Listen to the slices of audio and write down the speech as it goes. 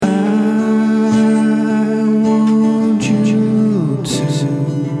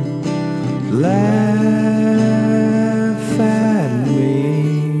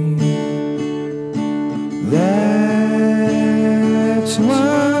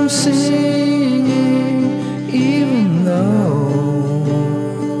singing even though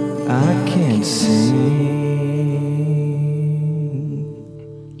I can't sing.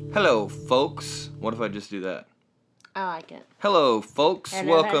 Hello, folks. What if I just do that? I like it. Hello, folks. Hello,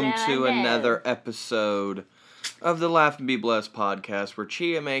 Welcome hello, to hello. another episode of the Laugh and Be Blessed podcast, where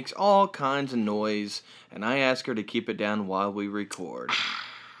Chia makes all kinds of noise, and I ask her to keep it down while we record.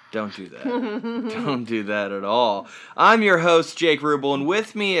 Don't do that. Don't do that at all. I'm your host, Jake Rubel, and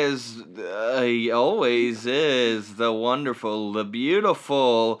with me, as he always is, the wonderful, the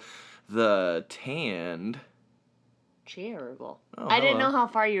beautiful, the tanned. Cheerable. Oh, I didn't hello. know how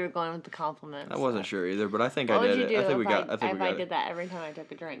far you were going with the compliments. I wasn't sure either, but I think What I would did you it. do I think we if got. I think we got I it. did that every time I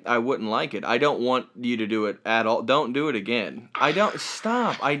took a drink? I wouldn't like it. I don't want you to do it at all. Don't do it again. I don't.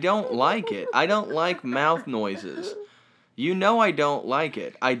 Stop. I don't like it. I don't like mouth noises. You know I don't like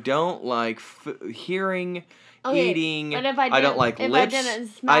it. I don't like hearing, eating. But if I don't didn't- like if I lips. didn't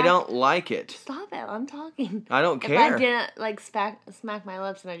smack- I don't like it. Stop it! I'm talking. I don't If care. I didn't smack my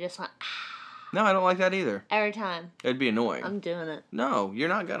lips and I just went No, I don't like that either. every time, It'd be annoying. I'm doing it. No, you're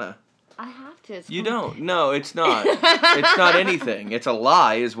not gonna. I have to. It's You fun. don't. No, it's not. It's not anything. It's a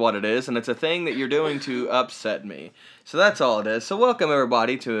lie is what it is, and it's a thing that you're doing to upset me. So that's all it is. So welcome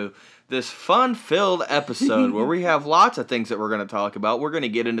everybody to this fun-filled episode where we have lots of things that we're going to talk about. We're going to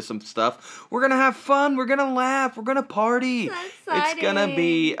get into some stuff. We're going to have fun. We're going to laugh. We're going to party. So It's going to exciting.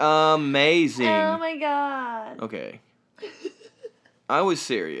 be amazing. Oh my god. Okay. I was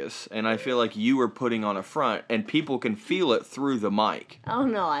serious, and I feel like you were putting on a front, and people can feel it through the mic. Oh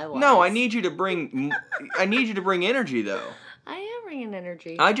no, I was. No, I need you to bring energy though. I am bringing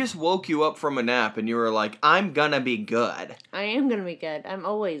energy. I just woke you up from a nap and you were like, I'm gonna be good. I am gonna be good. I'm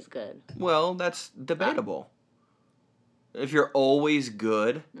always good. Well, that's debatable. If you're always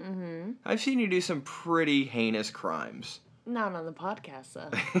good, Mm-hmm. I've seen you do some pretty heinous crimes. Not on the podcast though.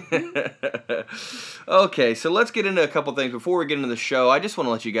 Okay, so let's get into a couple things. Before we get into the show, I just want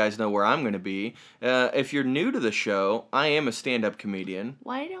to let you guys know where I'm going to be. If you're new to the show, I am a stand-up comedian.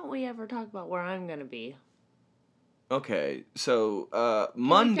 Why don't we ever talk about where I'm gonna be? Okay, so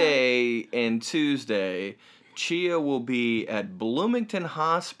Monday and Tuesday, Chia will be at Bloomington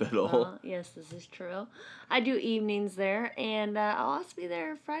Hospital. Yes, this is true. I do evenings there, and I'll also be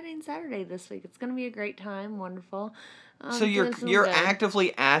there Friday and Saturday this week. It's gonna be a great time. Wonderful. So you're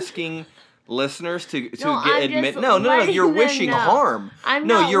actively asking listeners to No, I'm admit just no, letting you're them wishing know. harm. I'm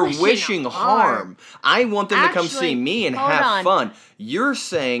No, not you're wishing wishing harm. I want them to come see Actually, me and hold have on. fun. You're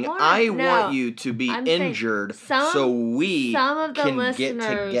saying Hold on, I no. want you to be I'm saying injured some- so we some of the can get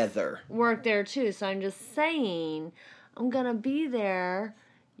listeners together. work there too. So I'm just saying, I'm gonna be there.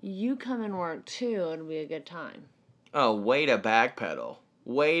 You come and work too. It'll be a good time. Oh, way to backpedal.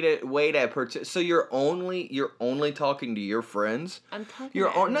 So you're only talking to your friends? I'm talking.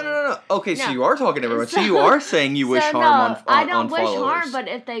 You're to on, no. everyone. Okay, so No. you are talking to everyone. So So- you are saying you wish So, harm no, on I don't wish followers. harm, but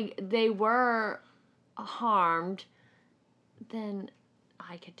if they were harmed, then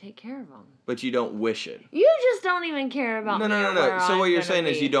I could take care of them. But you don't wish it. You just don't even care about No. me or where So I'm what you're gonna saying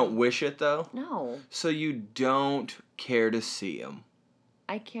is be. you don't wish it though? No, So you don't care to see him.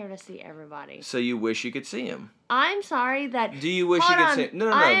 I care to see everybody. So you wish you could see him. I'm sorry that. Do you wish Hold you could on. see him? No.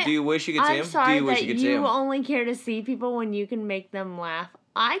 I- Do you wish you could see I'm him? sorry Do you wish that you could see him? only care to see people when you can make them laugh.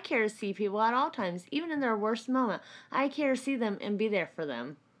 I care to see people at all times, even in their worst moment. I care to see them and be there for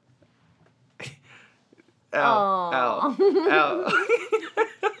them. Ow.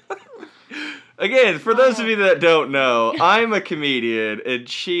 Again, for those of you that don't know, I'm a comedian and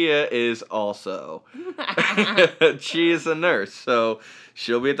Chia is also. She is a nurse, so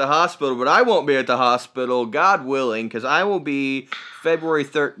she'll be at the hospital, but I won't be at the hospital, God willing, because I will be February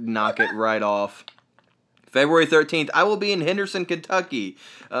 3rd. Knock it right off. February 13th, I will be in Henderson, Kentucky.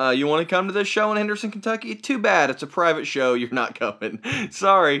 You want to come to this show in Henderson, Kentucky? Too bad. It's a private show. You're not coming.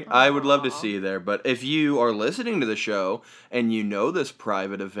 Sorry. I would love to see you there. But if you are listening to the show and you know this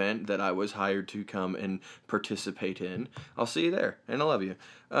private event that I was hired to come and participate in, I'll see you there. And I love you.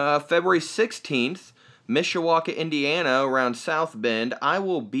 February 16th, Mishawaka, Indiana, around South Bend. I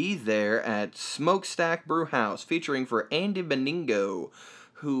will be there at Smokestack Brew House, featuring for Andy Beningo,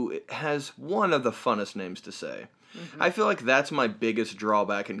 who has one of the funnest names to say. Mm-hmm. I feel like that's my biggest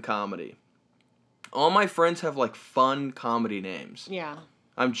drawback in comedy. All my friends have like fun comedy names. Yeah,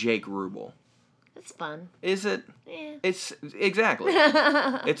 I'm Jake Rubel. it's fun. Is it? Yeah. It's exactly.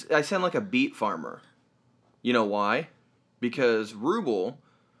 I sound like a beet farmer. You know why? Because Rubel,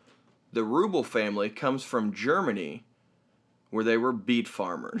 the Rubel family comes from Germany, where they were beet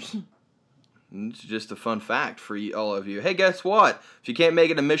farmers. It's just a fun fact for all of you. Hey, guess what? If you can't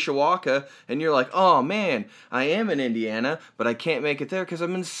make it to Mishawaka and you're like, oh man, I am in Indiana, but I can't make it there because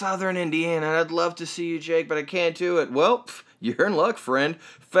I'm in southern Indiana. I'd love to see you, Jake, but I can't do it. Well, you're in luck, friend.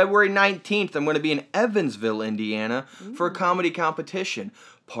 February 19th, I'm going to be in Evansville, Indiana for a comedy competition.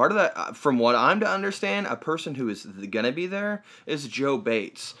 Part of that, from what I'm to understand, a person who is going to be there is Joe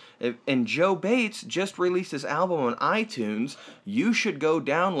Bates. And Joe Bates just released his album on iTunes. You should go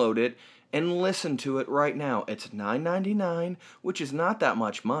download it and listen to it right now. It's $9.99, which is not that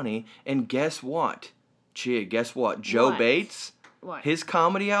much money. And guess what? Guess what? Joe What? Bates, What? his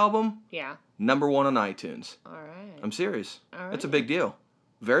comedy album, Yeah. #1 on iTunes. All right. I'm serious. All It's a right. big deal.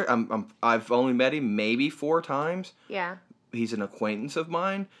 I've only met him maybe 4 times. Yeah. He's an acquaintance of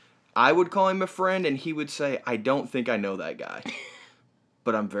mine. I would call him a friend, and he would say, I don't think I know that guy.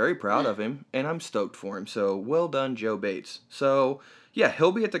 But I'm very proud of him, and I'm stoked for him. So, well done, Joe Bates. So, yeah,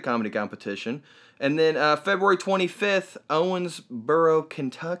 he'll be at the comedy competition. And then February 25th, Owensboro,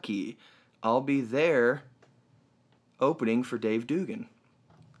 Kentucky. I'll be there opening for Dave Dugan.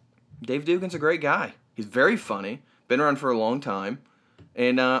 Dave Dugan's a great guy. He's very funny. Been around for a long time.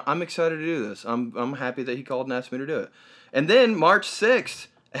 And I'm excited to do this. I'm happy that he called and asked me to do it. And then March 6th,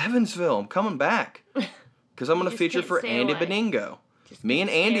 Evansville. I'm coming back. Because I'm going to just feature can't for stay Andy away. Beningo. Just Me and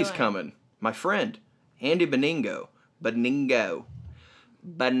can't stay Andy's away. coming. My friend, Andy Beningo. Beningo.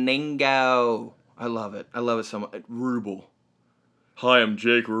 I love it. I love it so much. Ruble. Hi, I'm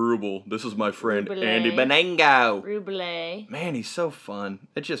Jake Ruble. This is my friend, Ruble. Andy Beningo. Ruble. Man, he's so fun.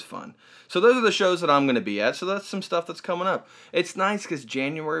 It's just fun. So those are the shows that I'm going to be at. So that's some stuff that's coming up. It's nice because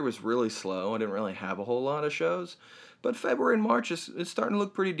January was really slow. I didn't really have a whole lot of shows. But February and March is starting to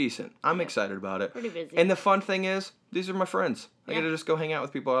look pretty decent. I'm excited about it. Pretty busy. And the fun thing is, these are my friends. I get to just go hang out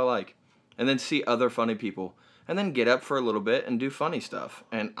with people I like. And then see other funny people. And then get up for a little bit and do funny stuff.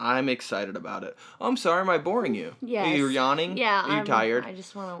 And I'm excited about it. Oh, I'm sorry, am I boring you? Yes. You're yawning? Yeah. Are you tired? I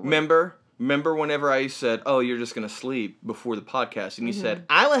just want to. Remember whenever I said, oh, you're just going to sleep before the podcast, and you Mm-hmm. said,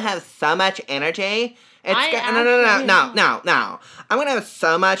 I will have so much energy. I No. I'm going to have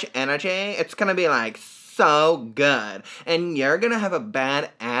so much energy. It's going to be like so good. And you're going to have a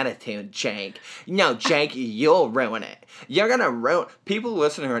bad attitude, Jake. No, Jake, you'll ruin it. You're going to ruin. People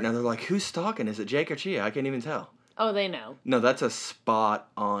listening right now, they're like, who's talking? Is it Jake or Chia? I can't even tell. Oh, they know. No, that's a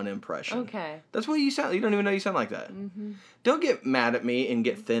spot-on impression. Okay. That's what you sound. You don't even know you sound like that. Mm-hmm. Don't get mad at me and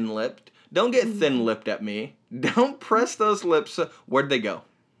get thin-lipped. Don't get thin-lipped at me. Don't press those lips. Where'd they go?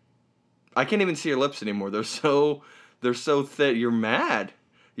 I can't even see your lips anymore. They're so thick. You're mad.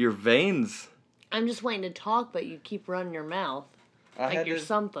 Your veins. I'm just waiting to talk, but you keep running your mouth like you're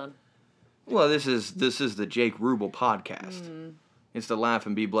something. Well, this is the Jake Ruble podcast. It's the Laugh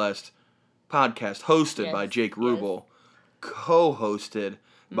and Be Blessed podcast, hosted by Yes, Jake yes. Ruble, co-hosted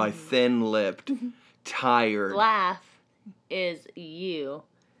by thin-lipped, tired. Laugh is you,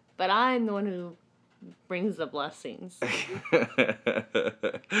 but I'm the one who brings the blessings.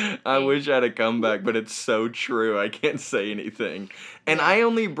 I wish I had a comeback, but it's so true. I can't say anything. And I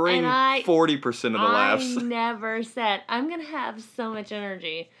only bring And I- 40% of the laughs. I never said I'm gonna have so much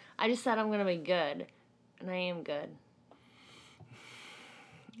energy. I just said I'm gonna be good, and I am good.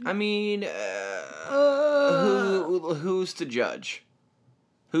 I mean, who's to judge?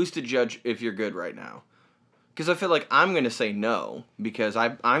 Who's to judge if you're good right now? Because I feel like I'm going to say no because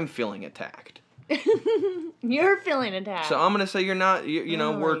I'm feeling attacked. You're feeling attacked. So I'm going to say you're not. You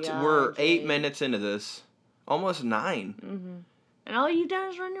know, Oh we're my God, we're 8 Jake. minutes into this, almost 9. And all you've done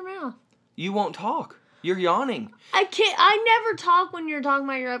is run your mouth. You won't talk. You're yawning. I can't. I never talk when you're talking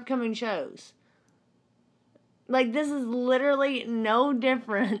about your upcoming shows. Like, this is literally no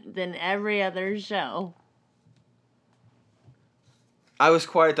different than every other show. I was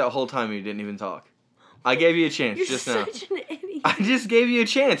quiet that whole time and you didn't even talk. I gave you a chance You're just now. such an idiot. I just gave you a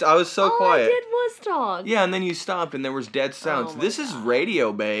chance. I was so all quiet. I did was talk. Yeah, and then you stopped and there was dead silence. Oh my This is God.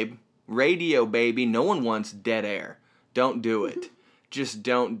 radio, babe. Radio, baby. No one wants dead air. Don't do it. Just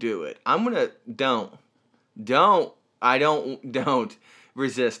don't do it. I'm gonna... Don't.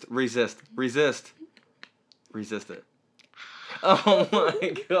 Resist it. Oh my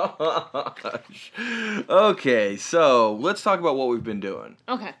gosh. Okay, so let's talk about what we've been doing.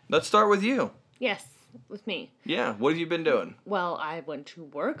 Okay. Let's start with you. Yes, with me. Yeah, what have you been doing? Well, I went to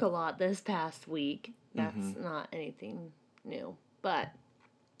work a lot this past week. That's not anything new. But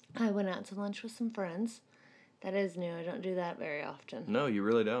I went out to lunch with some friends. That is new. I don't do that very often. No, you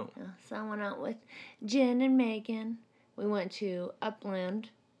really don't. Yeah, so I went out with Jen and Megan. We went to Upland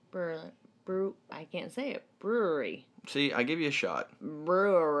I can't say it. Brewery. See, I gave you a shot.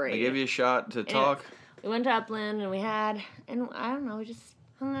 Brewery. I gave you a shot to talk. We went to Upland and we had, and I don't know, we just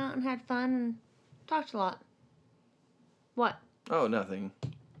hung out and had fun and talked a lot. What? Oh, nothing.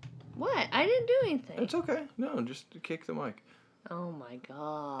 What? I didn't do anything. It's okay. No, just kick the mic. Oh my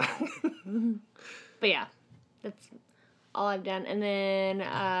god. But yeah, that's all I've done. And then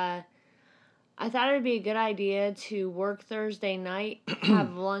I thought it would be a good idea to work Thursday night,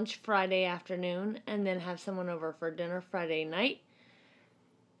 have lunch Friday afternoon, and then have someone over for dinner Friday night.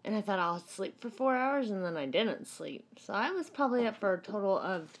 And I thought I'll sleep for 4 hours, and then I didn't sleep. So I was probably up for a total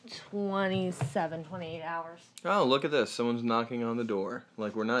of 28 hours. Oh, look at this. Someone's knocking on the door.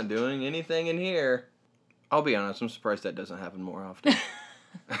 Like, we're not doing anything in here. I'll be honest, I'm surprised that doesn't happen more often.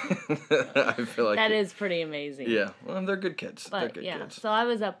 I feel like that is pretty amazing. Yeah, well, they're good kids. But they're good yeah, kids. so I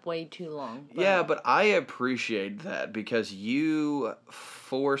was up way too long. Yeah, but I appreciate that because you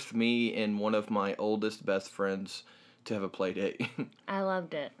forced me and one of my oldest best friends to have a play date. I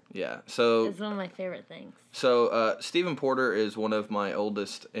loved it. Yeah, so It's one of my favorite things. So Stephen Porter is one of my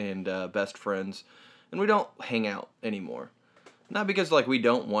oldest and best friends, and we don't hang out anymore. Not because like we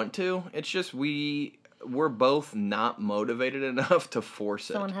don't want to. It's just we're both not motivated enough to force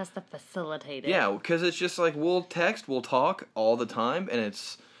it. Someone has to facilitate it. Yeah, because it's just like we'll text, we'll talk all the time, and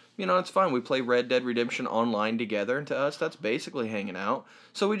it's it's fun. We play Red Dead Redemption online together, and to us, that's basically hanging out.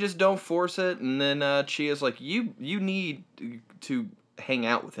 So we just don't force it, and then Chia's like, you need to hang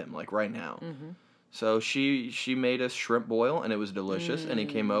out with him, like, right now. Mm-hmm. So she made us shrimp boil, and it was delicious, and he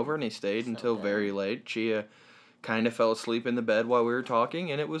came over, and he stayed until good. very late. Chia kind of fell asleep in the bed while we were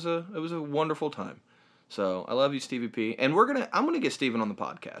talking, and it was a wonderful time. So I love you, Stevie P. And I'm gonna get Steven on the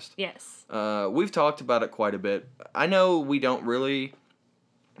podcast. Yes. We've talked about it quite a bit. I know we don't really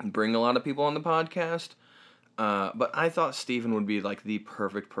bring a lot of people on the podcast, but I thought Steven would be like the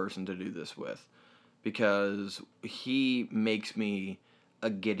perfect person to do this with because he makes me a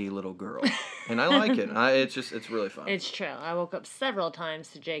giddy little girl, and I like it. It's really fun. It's true. I woke up several times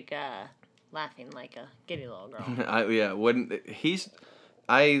to Jake laughing like a giddy little girl.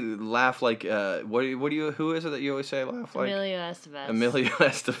 I laugh like who is it that you always say I laugh like? Emilio Estevez. Emilio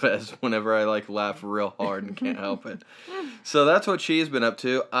Estevez whenever I like laugh real hard and can't help it. So that's what she's been up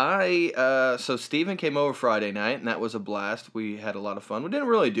to. So Steven came over Friday night and that was a blast. We had a lot of fun. We didn't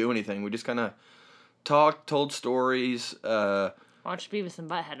really do anything. We just kind of talked, told stories, watched Beavis and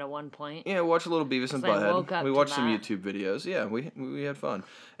Butthead at one point. yeah, watch a little Beavis and Butthead. We watched some YouTube videos. Yeah, we had fun.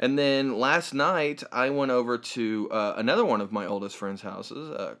 And then last night, I went over to another one of my oldest friends'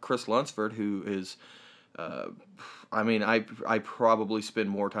 houses, Chris Lunsford, who is, I probably spend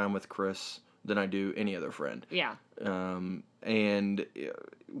more time with Chris than I do any other friend. Yeah. And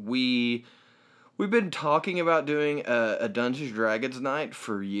we've been talking about doing a Dungeons & Dragons night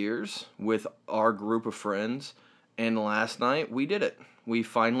for years with our group of friends. And last night, we did it. We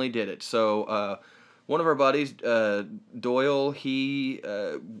finally did it. So, one of our buddies, Doyle, he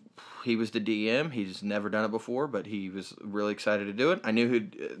was the DM. He's never done it before, but he was really excited to do it. I knew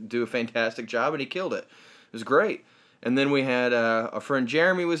he'd do a fantastic job, and he killed it. It was great. And then we had our friend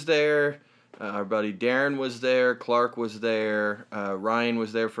Jeremy was there. Our buddy Darren was there. Clark was there. Ryan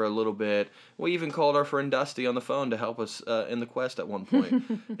was there for a little bit. We even called our friend Dusty on the phone to help us in the quest at one point.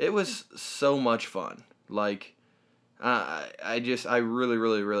 It was so much fun. Like... I really,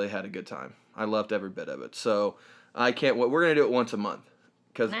 really, really had a good time. I loved every bit of it. So I can't wait. We're going to do it once a month.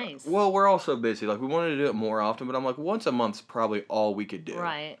 Nice. Well, we're all so busy. Like, we wanted to do it more often, but I'm like, once a month's probably all we could do.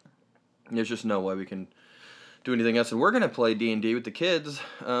 Right. There's just no way we can do anything else. And we're going to play D&D with the kids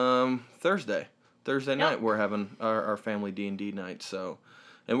Thursday. Thursday night, we're having our family D&D night. So,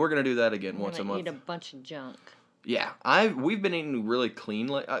 and we're going to do that again once a month. Eat a bunch of junk. Yeah. We've been eating really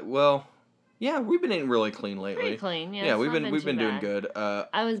clean. Yeah, we've been eating really clean lately. Pretty clean, yeah. Yeah, it's we've not been too doing bad. good.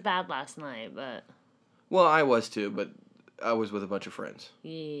 I was bad last night, but Well, I was too, but I was with a bunch of friends.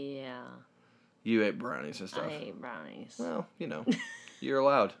 yeah, You ate brownies and stuff. I ate brownies. Well, you're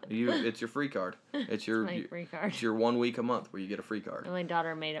allowed. It's your free card. It's your my free card. It's your 1 week a month where you get a free card. And my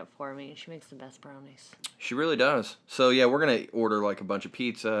daughter made it for me. She makes the best brownies. She really does. So yeah, we're gonna order like a bunch of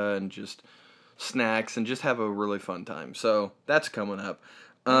pizza and just snacks and just have a really fun time. So that's coming up.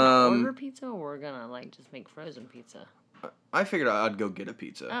 Order pizza, or we're gonna like just make frozen pizza. I figured I'd go get a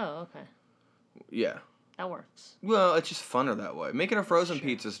pizza. Oh, okay, Yeah. that works. Well, it's just funner that way. Making a frozen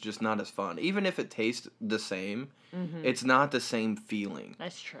pizza is just not as fun. Even if it tastes the same, it's not the same feeling.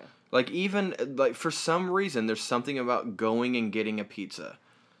 That's true. Like, even, like, for some reason, there's something about going and getting a pizza.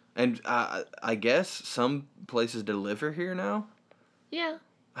 And I guess some places deliver here now. Yeah,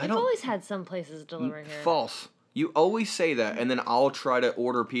 I I've don't- always had some places deliver here. False. You always say that, and then I'll try to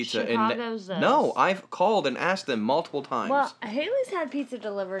order pizza. Chicago's does. No, I've called and asked them multiple times. Well, Haley's had pizza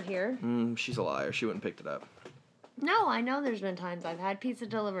delivered here. She's a liar. She wouldn't picked it up. No, I know there's been times I've had pizza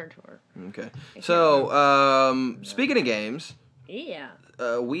delivered to her. Okay. can't So, speaking of games, Yeah.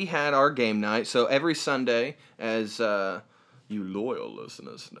 we had our game night. So every Sunday, as you loyal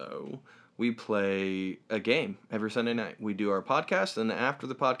listeners know, we play a game every Sunday night. We do our podcast, and after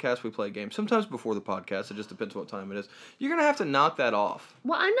the podcast, we play a game. Sometimes before the podcast. It just depends what time it is. You're going to have to knock that off.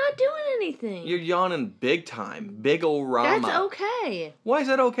 Well, I'm not doing anything. You're yawning big time. Big ol' rama. That's okay. Why is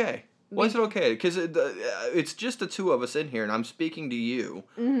that okay? Why is it okay? Because it's just the two of us in here, and I'm speaking to you.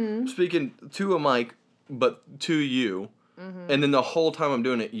 Mm-hmm. I'm speaking to a mic, but to you. Mm-hmm. And then the whole time I'm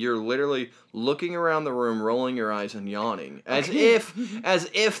doing it, you're literally looking around the room, rolling your eyes, and yawning, as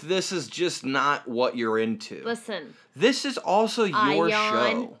if this is just not what you're into. Listen. This is also your I yawn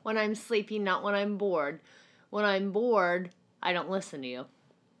show. when I'm sleepy, not when I'm bored. When I'm bored, I don't listen to you.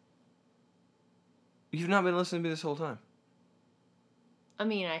 You've not been listening to me this whole time. I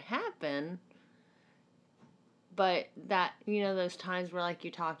mean, I have been. But that, those times where, like,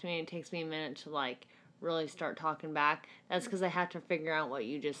 you talk to me and it takes me a minute to, like, really start talking back, that's because I have to figure out what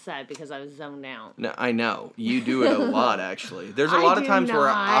you just said because I was zoned out. No, I know. You do it a lot, actually. There's a I lot of do times where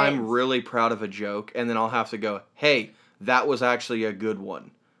not. I'm really proud of a joke, and then I'll have to go, hey, that was actually a good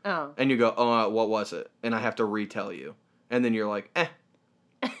one. Oh. And you go, oh, what was it? And I have to retell you. And then you're like,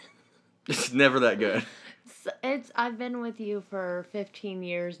 It's never that good. I've been with you for 15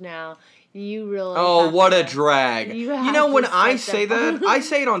 years now. You really Oh, have what to, a drag. you You know, have when to I set say them- that, I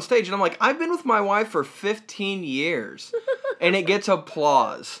say it on stage, and I'm like, I've been with my wife for 15 years. And it gets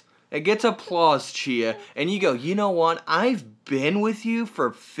applause. It gets applause, Chia. And you go, you know what? I've been with you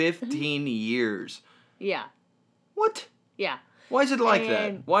for 15 years. Yeah. What? Yeah. Why is it like that?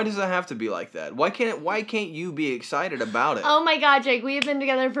 And- Why does it have to be like that? Why can't you be excited about it? Oh my God, Jake, we have been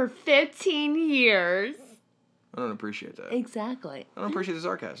together for 15 years. I don't appreciate that. Exactly. I don't appreciate the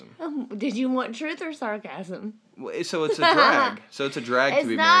sarcasm. Did you want truth or sarcasm? So it's a drag. So it's a drag to It's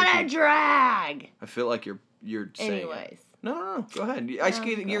be not married a to. drag. I feel like you're saying it. Anyways. No. Go ahead. No,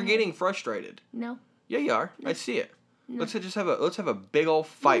 You're go getting frustrated. No. Yeah, you are. I see it. Let's have a big old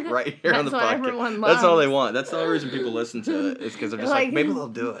fight right here on the That's what podcast. everyone That's all they loves. want. That's the only reason people listen to it. Is because they're just like, Like- maybe they'll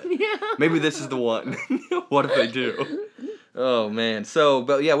do it. Yeah. Maybe this is the one. What if they do? Oh man.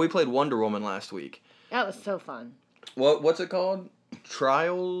 But yeah, we played Wonder Woman last week. That was so fun. What's it called?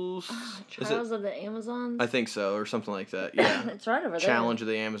 Trials? Is it? Trials of the Amazons? I think so, or something like that. Yeah. It's right over there. Challenge of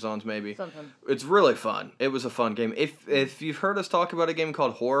the Amazons, maybe. Something. It's really fun. It was a fun game. If you've heard us talk about a game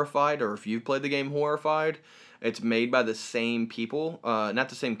called Horrified, or if you've played the game Horrified, it's made by the same people, not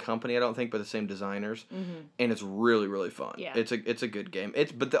the same company, I don't think, but the same designers, and it's really really fun. Yeah. It's a good game.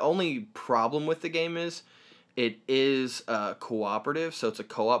 But the only problem with the game is, it is cooperative, so it's a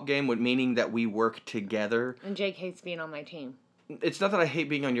co-op game, meaning that we work together. And Jake hates being on my team. It's not that I hate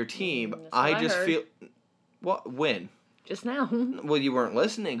being on your team. That's what I I just heard. feel. What? When? Just now. Well, you weren't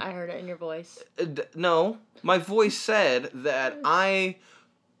listening. I heard it in your voice. No, my voice said that I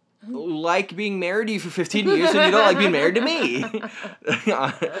like being married to you for 15 years and you don't like being married to me.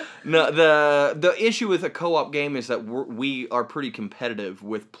 No, the issue with a co-op game is that we are pretty competitive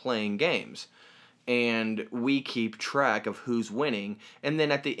with playing games. And we keep track of who's winning. And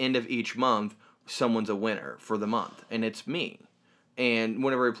then at the end of each month, someone's a winner for the month. And it's me. And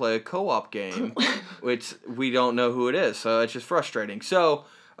whenever we play a co-op game, we don't know who it is. So it's just frustrating. So,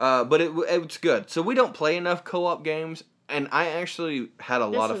 but it's good. So we don't play enough co-op games. And I actually had a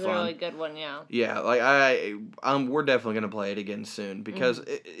lot of This fun. is a really good one, yeah. Yeah, like we're definitely gonna play it again soon because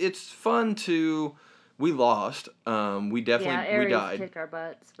it's fun to. We lost. We definitely Aries we died. kicked our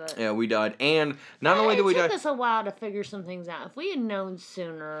butts, but Yeah, we died, and not only did we it die, took us a while to figure some things out. If we had known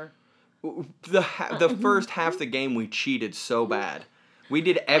sooner, the first half of the game we cheated so bad. We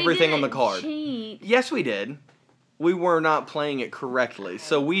did everything we on the didn't card. Cheat. Yes, we did. We were not playing it correctly,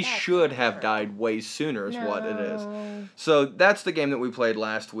 so we That's should not have true. died way sooner. Is what it is. No. So that's the game that we played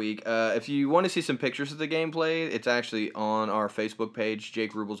last week. If you want to see some pictures of the gameplay, it's actually on our Facebook page,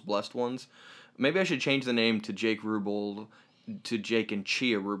 Jake Rubel's Blessed Ones. Maybe I should change the name to Jake Rubel to Jake and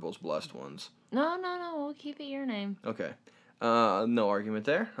Chia Rubel's Blessed Ones. No, we'll keep it your name. Okay. No argument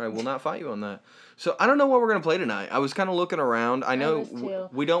there. I will not fight you on that. So I don't know what we're gonna play tonight. I was kind of looking around. I know was too.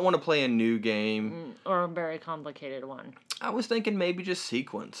 we don't want to play a new game. Or a very complicated one. I was thinking maybe just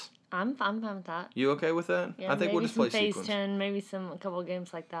sequence. I'm fine with that. You okay with that? Yeah, I think we'll maybe just play some Phase sequence. 10, maybe a couple of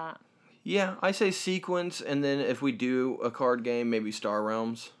games like that. Yeah, I say sequence, and then if we do a card game, maybe Star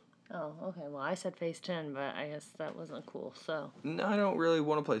Realms. Oh, okay. Well, I said Phase 10, but I guess that wasn't cool. So, No, I don't really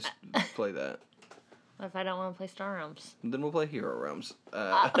want to play that. what if I don't want to play Star Realms? Then we'll play Hero Realms.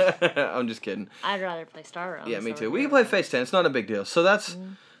 I'm just kidding. I'd rather play Star Realms. Yeah, me over too. We Hero can play Realms. Phase 10. It's not a big deal. So that's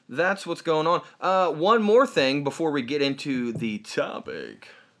that's what's going on. One more thing before we get into the topic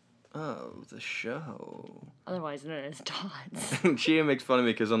of the show. Otherwise known as Tots. Chia makes fun of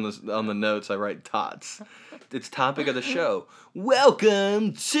me because on the notes I write tots. It's topic of the show.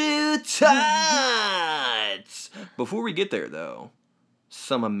 Welcome to Tots. Before we get there, though,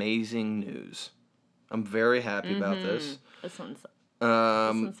 some amazing news. I'm very happy about this. This one's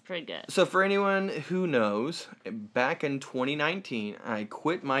pretty good. So for anyone who knows, back in 2019, I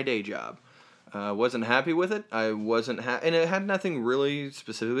quit my day job. Wasn't happy with it. I wasn't and it had nothing really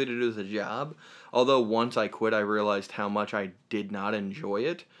specifically to do with the job. Although once I quit, I realized how much I did not enjoy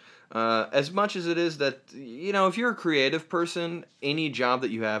it. As much as it is that, if you're a creative person, any job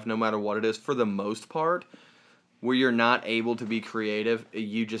that you have, no matter what it is, for the most part, where you're not able to be creative,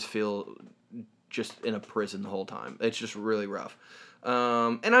 you just feel just in a prison the whole time. It's just really rough.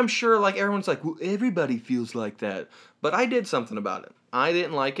 And I'm sure everyone's like, well, everybody feels like that. But I did something about it. I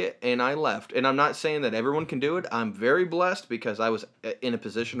didn't like it, and I left. And I'm not saying that everyone can do it. I'm very blessed because I was in a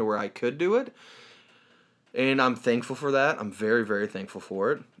position where I could do it. And I'm thankful for that. I'm very, very thankful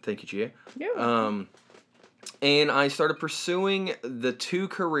for it. Thank you, Gia. You're welcome. And I started pursuing the two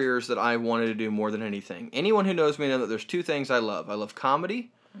careers that I wanted to do more than anything. Anyone who knows me knows that there's two things I love. I love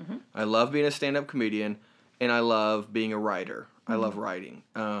comedy. Mm-hmm. I love being a stand-up comedian. And I love being a writer. I love writing.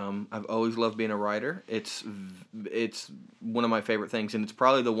 I've always loved being a writer. It's one of my favorite things, and it's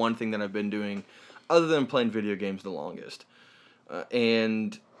probably the one thing that I've been doing, other than playing video games, the longest.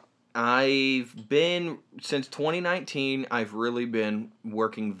 And I've been, since 2019, I've really been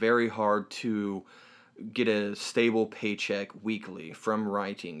working very hard to get a stable paycheck weekly from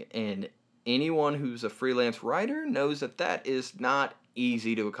writing. And anyone who's a freelance writer knows that that is not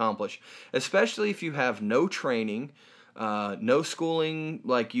easy to accomplish, especially if you have no training, no schooling.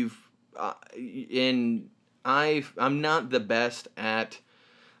 I'm not the best at.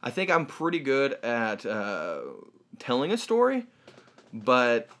 I think I'm pretty good at telling a story,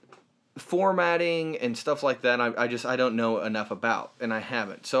 but formatting and stuff like that, I don't know enough about, and I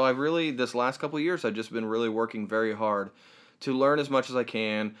haven't. So I really, this last couple of years, I've just been really working very hard to learn as much as I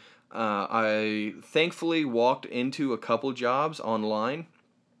can. I thankfully walked into a couple jobs online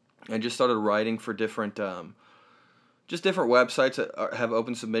and just started writing for different websites that have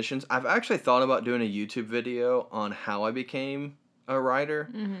open submissions. I've actually thought about doing a YouTube video on how I became a writer.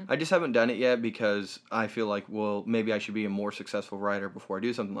 Mm-hmm. I just haven't done it yet because I feel like, well, maybe I should be a more successful writer before I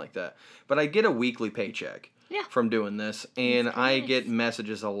do something like that. But I get a weekly paycheck from doing this, and I get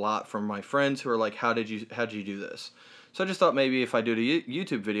messages a lot from my friends who are like, how did you do this? So I just thought maybe if I do a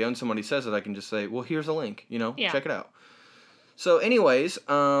YouTube video and somebody says it, I can just say, well, here's a link, check it out. So anyways,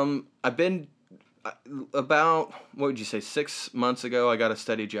 I've been about, what would you say, 6 months ago, I got a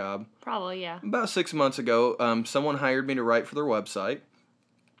steady job. Probably, yeah. About 6 months ago, someone hired me to write for their website,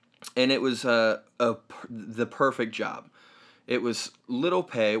 and it was the perfect job. It was little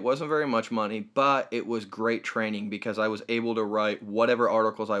pay, it wasn't very much money, but it was great training because I was able to write whatever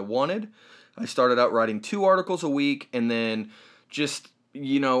articles I wanted. I started out writing 2 articles a week, and then just,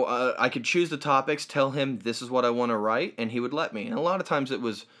 I could choose the topics, tell him this is what I want to write, and he would let me. And a lot of times it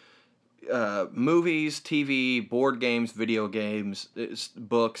was movies, TV, board games, video games,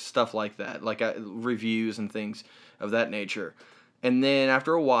 books, stuff like that, reviews and things of that nature. And then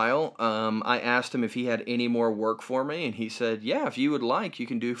after a while, I asked him if he had any more work for me, and he said, yeah, if you would like, you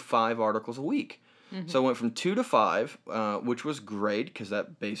can do 5 articles a week. Mm-hmm. So I went from 2 to 5, which was great because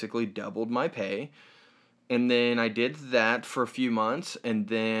that basically doubled my pay. And then I did that for a few months, and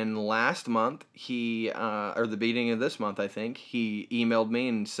then last month, or the beginning of this month, I think, he emailed me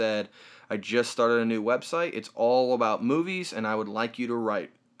and said, I just started a new website. It's all about movies, and I would like you to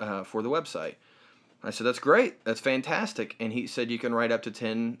write for the website. I said, that's great. That's fantastic. And he said, you can write up to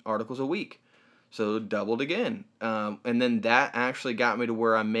 10 articles a week. So doubled again. And then that actually got me to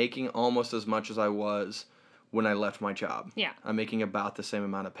where I'm making almost as much as I was when I left my job. Yeah. I'm making about the same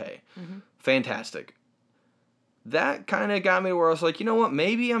amount of pay. Mm-hmm. Fantastic. That kind of got me to where I was like, you know what?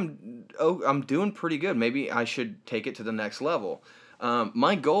 Maybe I'm doing pretty good. Maybe I should take it to the next level.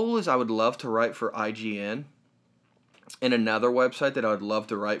 My goal is I would love to write for IGN and another website that I would love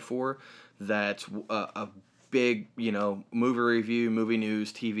to write for that's a big, movie review, movie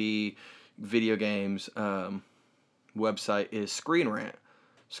news, TV, video games website is Screen Rant.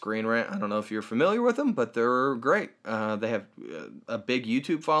 Screen Rant, I don't know if you're familiar with them, but they're great. They have a big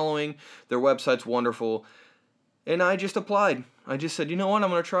YouTube following. Their website's wonderful. And I just applied. I just said, you know what, I'm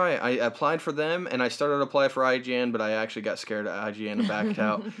going to try it. I applied for them, and I started to apply for IGN, but I actually got scared of IGN and backed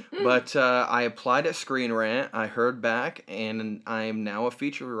out. But I applied at Screen Rant. I heard back, and I am now a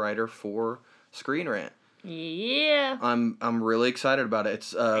feature writer for Screen Rant. Yeah. I'm really excited about it.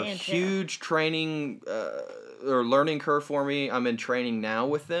 It's a Fantastic. huge training or learning curve for me. I'm in training now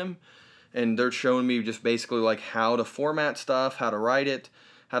with them, and they're showing me just basically like how to format stuff, how to write it,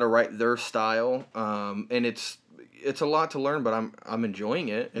 how to write their style. And it's a lot to learn, but I'm enjoying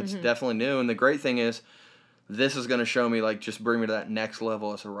it. It's definitely new, and the great thing is, this is going to show me, like, just bring me to that next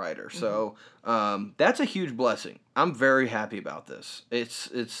level as a writer. So that's a huge blessing. I'm very happy about this.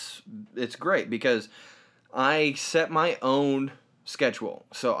 It's great because I set my own schedule.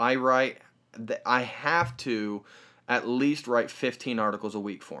 So I have to at least write 15 articles a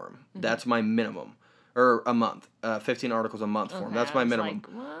week for them. That's my minimum. Or a month. 15 articles a month for them. That's my minimum.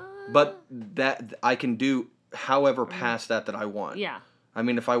 Like, what? But that I can do however past that I want. Yeah. I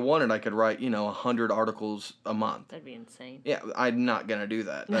mean, if I wanted, I could write, 100 articles a month. That'd be insane. Yeah, I'm not going to do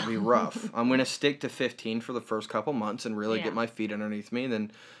that. That'd be rough. I'm going to stick to 15 for the first couple months and really get my feet underneath me and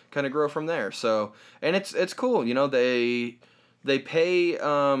then kind of grow from there. So, and it's cool. They pay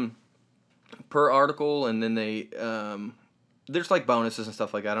per article, and then they there's like bonuses and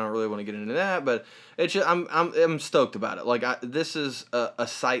stuff like that. I don't really want to get into that, but it's just, I'm stoked about it. Like, this is a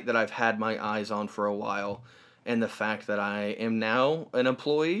site that I've had my eyes on for a while. And the fact that I am now an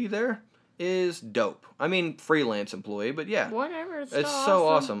employee there is dope. I mean, freelance employee, but yeah. Whatever. It's so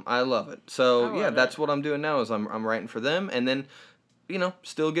awesome. I love it. So, love that's it. what I'm doing now is I'm writing for them, and then,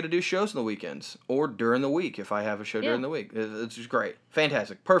 still get to do shows on the weekends or during the week if I have a show during the week. It's just great.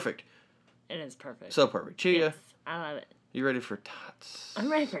 Fantastic. Perfect. It is perfect. So perfect. Chia, Yes, I love it. you ready for tots?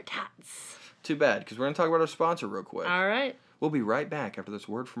 I'm ready for tots. Too bad, because we're going to talk about our sponsor real quick. All right. We'll be right back after this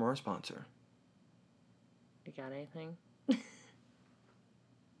word from our sponsor. You got anything?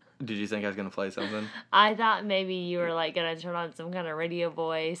 Did you think I was going to play something? I thought maybe you were like gonna turn on some kind of radio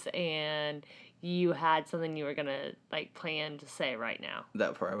voice and you had something you were gonna like plan to say right now.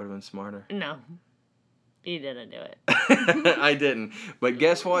 That probably would have been smarter. No, you didn't do it. I didn't. But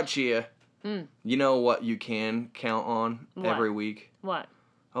guess what, Chia? You know what you can count on every week? What?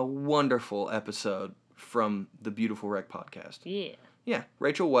 A wonderful episode from the Beautiful Wreck podcast. Yeah. Yeah,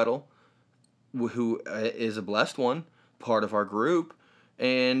 Rachel Weddle, who is a blessed one, part of our group,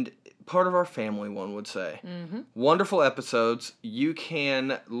 and part of our family, one would say. Mm-hmm. Wonderful episodes. You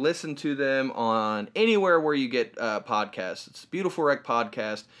can listen to them on anywhere where you get podcasts. It's Beautiful Wreck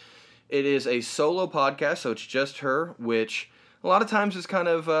podcast. It is a solo podcast, so it's just her, which a lot of times is kind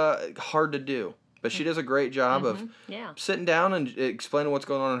of hard to do. But she does a great job of sitting down and explaining what's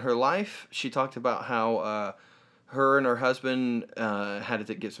going on in her life. She talked about how her and her husband had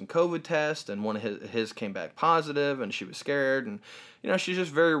to get some COVID tests, and one of his came back positive, and she was scared, and she's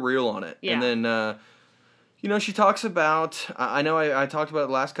just very real on it. Yeah. And then she talks about, I know I talked about it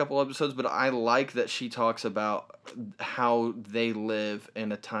the last couple episodes, but I like that she talks about how they live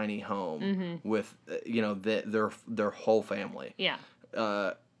in a tiny home with their whole family. Yeah.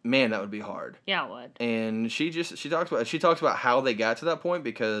 Man, that would be hard. Yeah, it would. And she talks about how they got to that point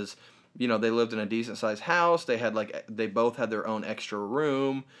because they lived in a decent sized house. They both had their own extra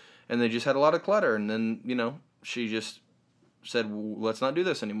room, and they just had a lot of clutter. And then she just said, let's not do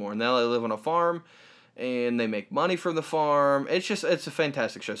this anymore. And now they live on a farm, and they make money from the farm. It's a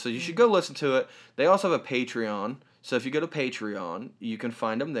fantastic show. So you should go listen to it. They also have a Patreon. So if you go to Patreon, you can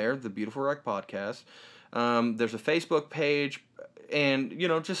find them there, the Beautiful Wreck podcast. There's a Facebook page, and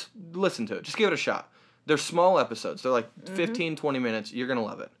just listen to it. Just give it a shot. They're small episodes. They're like 15, 20 minutes. You're going to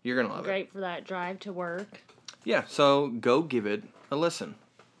love it. You're going to love it. Great for that drive to work. Yeah, so go give it a listen.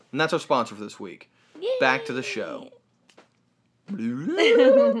 And that's our sponsor for this week. Yay. Back to the show.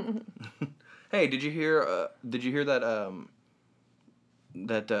 Hey, did you hear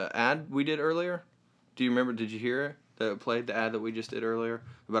that ad we did earlier? Do you remember? Did you hear it? That played the ad that we just did earlier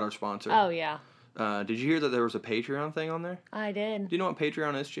about our sponsor? Oh, yeah. Did you hear that there was a Patreon thing on there? I did. Do you know what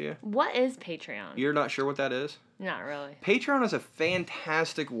Patreon is, Gia? What is Patreon? You're not sure what that is? Not really. Patreon is a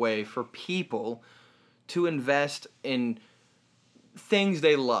fantastic way for people to invest in things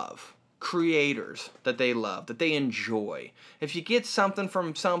they love, creators that they love, that they enjoy. If you get something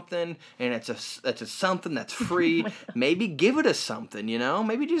from something and it's a something that's free, maybe give it a something,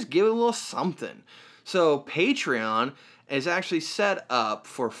 Maybe just give it a little something. So Patreon is actually set up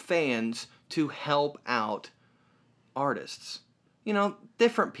for fans to help out artists.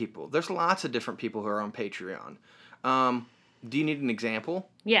 Different people. There's lots of different people who are on Patreon. Do you need an example?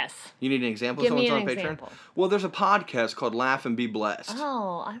 Yes. You need an example Give of me someone's an on Patreon? example. Well, there's a podcast called Laugh and Be Blessed.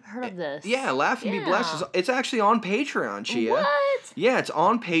 Oh, I've heard of this. Yeah, Laugh and Be Blessed. It's actually on Patreon, Chia. What? Yeah, it's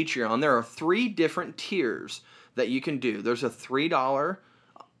on Patreon. There are 3 different tiers that you can do. There's a $3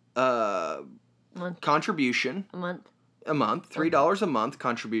 Month. contribution. A month. a month, $3 a month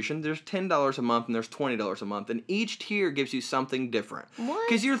contribution. There's $10 a month and there's $20 a month. And each tier gives you something different. What?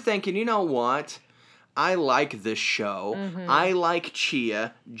 Because you're thinking, you know what? I like this show. I like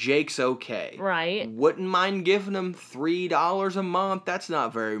Chia. Jake's okay. Right. Wouldn't mind giving him $3 a month. That's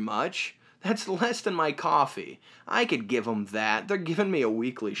not very much. That's less than my coffee. I could give them that. They're giving me a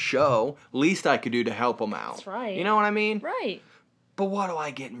weekly show. Least I could do to help them out. That's right. You know what I mean? Right. But what do I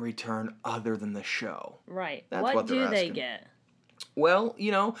get in return other than the show? Right. That's what what they're do they asking. get? Well,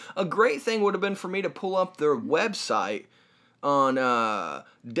 you know, a great thing would have been for me to pull up their website on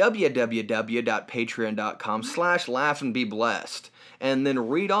www.patreon.com/laughandbeblessed and then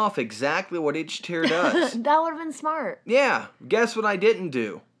read off exactly what each tier does. That would have been smart. Yeah, guess what I didn't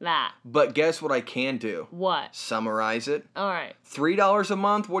do? That. But guess what I can do? What? Summarize it. All right. $3 a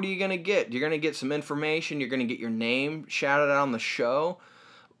month, what are you going to get? You're going to get some information. You're going to get your name shouted out on the show.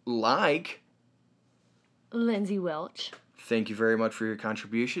 Like, Lindsay Welch. thank you very much for your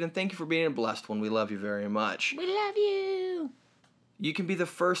contribution, and thank you for being a blessed one. We love you very much. We love you. You can be the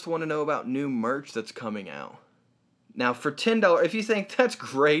first one to know about new merch that's coming out. Now, for $10, if you think that's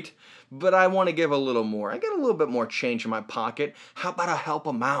great, but I want to give a little more, I get a little bit more change in my pocket, how about I help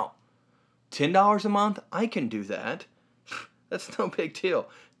them out? $10 a month? I can do that. That's no big deal.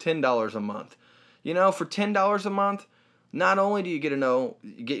 $10 a month. You know, for $10 a month, not only do you get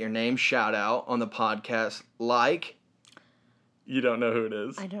your name shout out on the podcast, like, you don't know who it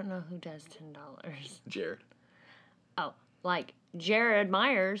is. I don't know who does $10. Jared. Oh, like Jared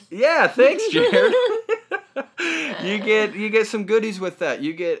Myers. Yeah, thanks, Jared. You get some goodies with that.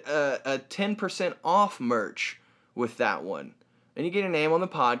 You get a 10% off merch with that one. And you get your name on the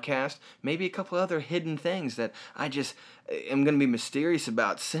podcast, maybe a couple other hidden things that I just am going to be mysterious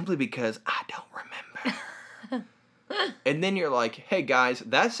about simply because I don't remember. And then you're like, hey guys,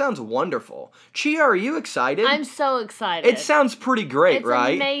 that sounds wonderful. Chia, are you excited? I'm so excited. It sounds pretty great, it's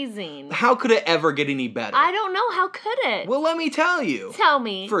right? amazing. How could it ever get any better? I don't know. How could it? Well, let me tell you. Tell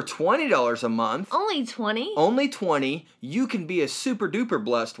me. For $20 a month, Only 20? only 20, you can be a super duper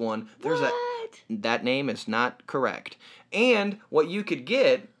blessed one. What? That name is not correct. And what you could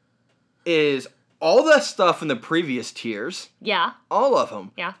get is all the stuff in the previous tiers, Yeah. all of them,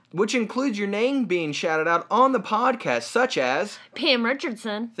 Yeah. which includes your name being shouted out on the podcast, such as, Pam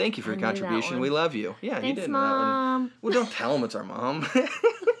Richardson. thank you for I your knew that contribution, one. we love you. Yeah, you Thanks, didn't know that one. Mom. Well, don't tell them it's our mom.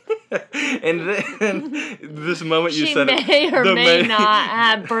 And then this moment you She said it, may or the may ma- not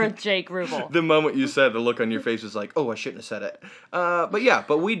have birthed Jake Rubel. The moment you said it, the look on your face was like, oh, I shouldn't have said it.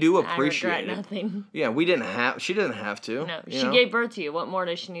 But we do I appreciate regret it. nothing. Yeah, she didn't have to. No, you she know? gave birth to you. What more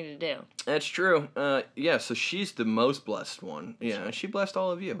does she need to do? That's true. Yeah, so she's the most blessed one. Yeah, she blessed all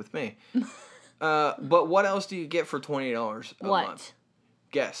of you with me. But what else do you get for $20 a What? month?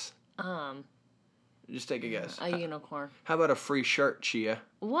 Guess. Just take a guess. A unicorn. How about a free shirt, Chia?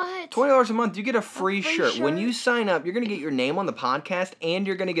 What? $20 a month, you get a free free shirt. When shirt? you sign up, you're going to get your name on the podcast and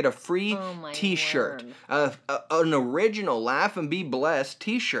you're going to get a free Oh, my t-shirt. word. An original Laugh and Be Blessed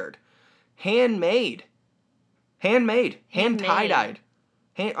t-shirt. Handmade. Hand Handmade. tie-dyed.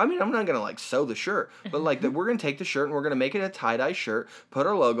 I'm not going to sew the shirt, but we're going to take the shirt and we're going to make it a tie-dye shirt, put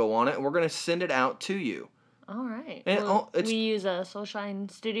our logo on it, and we're going to send it out to you. All right. And We use Soulshine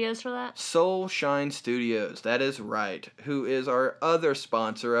Studios for that? Soulshine Studios, that is right, who is our other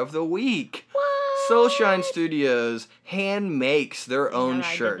sponsor of the week. What? Soulshine Studios hand makes their own I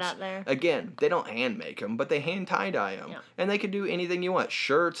did shirts. that there. Again, they don't hand make them, but they hand tie-dye them. Yeah. And they can do anything you want.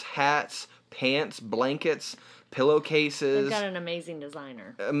 Shirts, hats, pants, blankets, pillowcases. They've got an amazing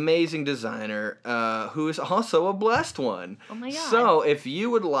designer. Amazing designer, who is also a blessed one. Oh my God. So if you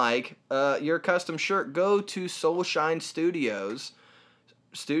would like your custom shirt, go to Soulshine Studios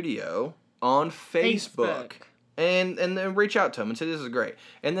studio on Facebook. And then reach out to them and say, this is great.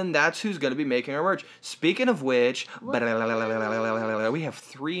 And then that's who's going to be making our merch. Speaking of which, we have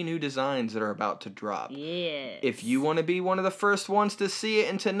 3 new designs that are about to drop. Yes. If you want to be one of the first ones to see it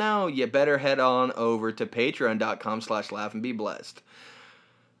and to know, you better head on over to patreon.com/laughandbeblessed.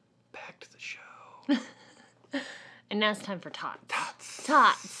 Back to the show. And now it's time for tots.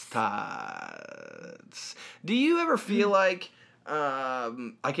 Tots. Do you ever feel like...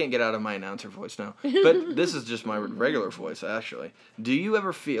 I can't get out of my announcer voice now, but this is just my regular voice, actually. Do you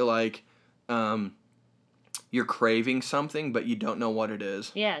ever feel like you're craving something, but you don't know what it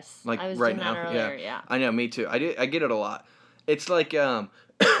is? Yes. Like I was right doing now, that earlier, yeah. I know, me too. I get it a lot. It's like I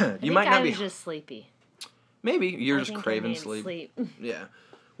you might not I be. was just sleepy. Maybe you're I just think I craving needed sleep. Yeah.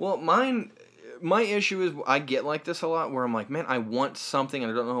 Well, my issue is I get like this a lot, where I'm like, man, I want something and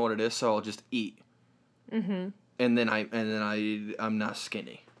I don't know what it is, so I'll just eat. Mm-hmm. And then I'm not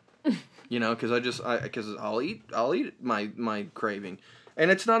skinny. You know, because I'll eat my craving,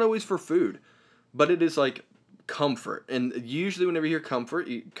 and it's not always for food, but it is like comfort. And usually, whenever you hear comfort,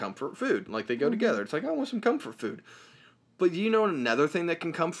 comfort food, like they go together. It's like, I want some comfort food. But you know another thing that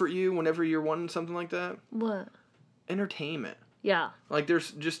can comfort you whenever you're wanting something like that? What? Entertainment. Yeah. Like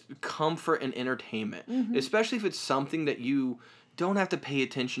there's just comfort and entertainment, especially if it's something that you don't have to pay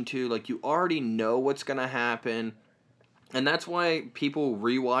attention to. Like you already know what's gonna happen. And that's why people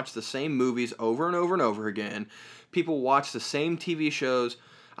rewatch the same movies over and over and over again. People watch the same TV shows.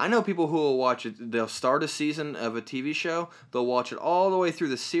 I know people who will watch it. They'll start a season of a TV show. They'll watch it all the way through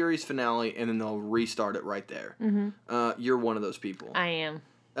the series finale, and then they'll restart it right there. You're one of those people. I am.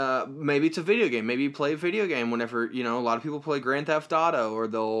 Maybe it's a video game. Maybe you play a video game whenever, a lot of people play Grand Theft Auto, or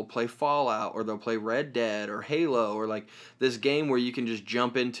they'll play Fallout, or they'll play Red Dead, or Halo, or like this game where you can just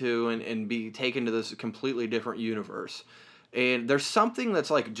jump into and be taken to this completely different universe. And there's something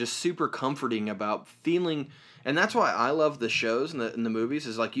that's like just super comforting about feeling, and that's why I love the shows and the movies,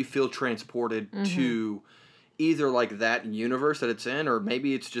 is like you feel transported to either like that universe that it's in, or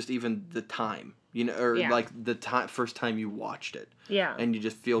maybe it's just even the time, or like the first time you watched it. Yeah. And you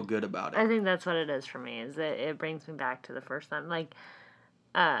just feel good about it. I think that's what it is for me, is that it brings me back to the first time. Like,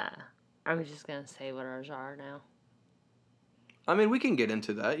 are we just going to say what ours are now? I mean, we can get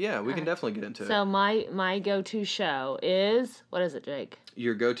into that. Yeah, we can definitely get into it. So my go-to show is, what is it, Jake?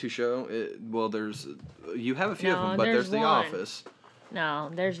 Your go-to show? You have a few of No, them, but there's The one. Office.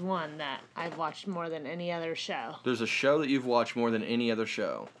 No, there's one that I've watched more than any other show. There's a show that you've watched more than any other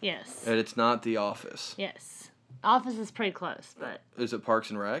show. Yes. And it's not The Office. Yes. Office is pretty close, but... Is it Parks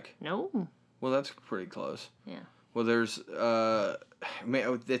and Rec? No. Well, that's pretty close. Yeah. Well, there's...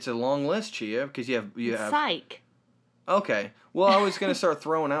 it's a long list, Chia, because you have... Psych. Okay. Well, I was going to start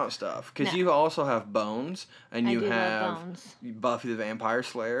throwing out stuff, because No. you also have Bones, and I you do love have Bones. Buffy the Vampire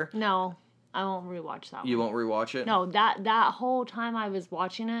Slayer. No, I won't rewatch that one. You won't rewatch it? No, that whole time I was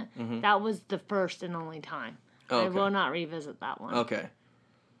watching it, that was the first and only time. I Okay. will not revisit that one. Okay.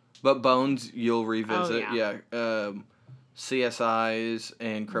 But Bones, you'll revisit. Oh, yeah. CSIs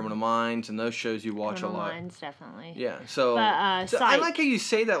and Criminal Minds, and those shows you watch Criminal a lot. Minds, definitely. Yeah, so, But, I Psych. like how you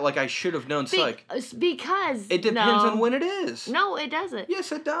say that like I should have known Psych. Because... It depends on when it is. No, it doesn't.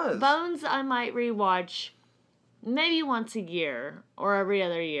 Yes, it does. Bones, I might rewatch maybe once a year or every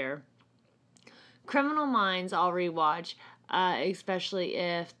other year. Criminal Minds, I'll rewatch, especially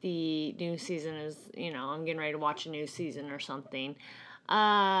if the new season is, I'm getting ready to watch a new season or something.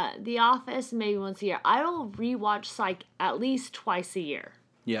 The Office, maybe once a year. I will rewatch Psych at least twice a year.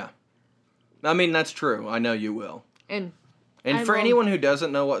 Yeah. I mean, that's true. I know you will. And for anyone who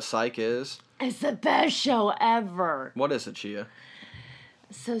doesn't know what Psych is, it's the best show ever. what is it, Chia?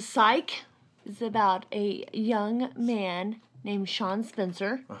 So Psych is about a young man named Sean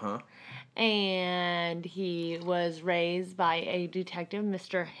Spencer. Uh-huh. And he was raised by a detective,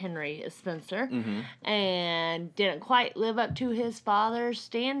 Mr. Henry Spencer, and didn't quite live up to his father's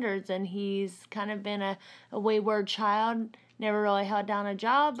standards, and he's kind of been a wayward child, never really held down a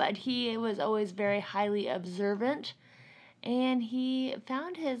job, but he was always very highly observant, and he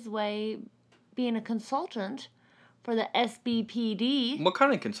found his way being a consultant for the SBPD. What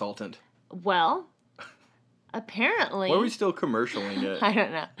kind of consultant? Well, apparently... Why are we still commercialing it? I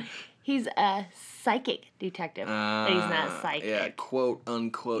don't know. He's a psychic detective, but he's not psychic. Yeah, quote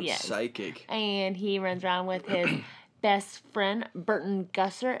unquote Yes. psychic. And he runs around with his best friend, Burton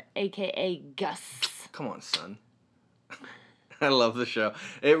Gusser, a.k.a. Gus. Come on, son. I love the show.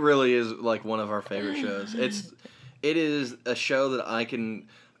 It really is like one of our favorite shows. It is a show that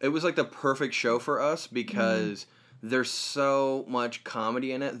it was like the perfect show for us because there's so much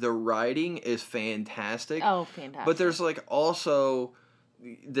comedy in it. The writing is fantastic. Oh, fantastic. But there's like also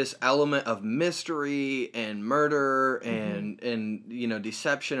this element of mystery and murder and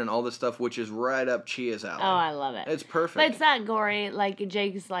deception and all this stuff, which is right up Chia's alley. Oh, I love it. It's perfect. But it's not gory. Like,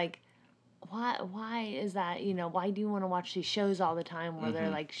 Jake's like, why is that? Why do you want to watch these shows all the time where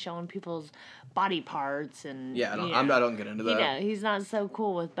they're like showing people's body parts and yeah, I don't get into that. he's not so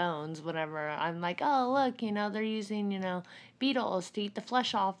cool with Bones. Whenever I'm like, oh look, they're using beetles to eat the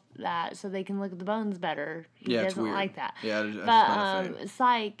flesh off that so they can look at the bones better. He Yeah, it's doesn't weird. like that. Yeah, I'm just But not a fan.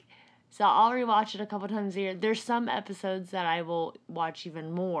 Psych. So I'll rewatch it a couple times a year. There's some episodes that I will watch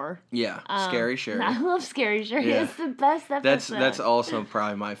even more. Yeah, Scary Sherry. I love Scary Sherry. Yeah. It's the best episode. That's also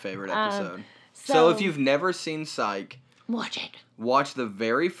probably my favorite episode. So if you've never seen Psych, watch it. watch the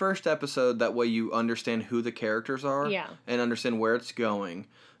very first episode. That way you understand who the characters are Yeah. and understand where it's going.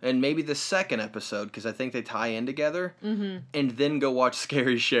 and maybe the second episode, because I think they tie in together, and then go watch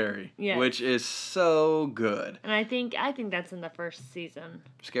Scary Sherry, Yes. which is so good. And I think that's in the first season.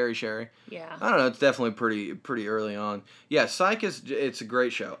 Scary Sherry. Yeah. I don't know. It's definitely pretty early on. Yeah, Psych it's a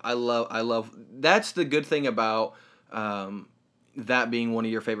great show. I love. That's the good thing about that being one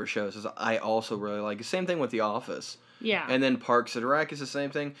of your favorite shows. Is I also really like. Same thing with The Office. Yeah. And then Parks and Rec is the same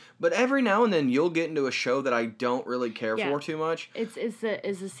thing. But every now and then you'll get into a show that I don't really care for too much. It's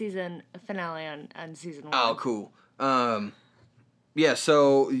the season finale on season 1. Oh, cool. Yeah.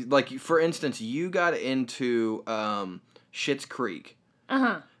 So like for instance, you got into Schitt's Creek.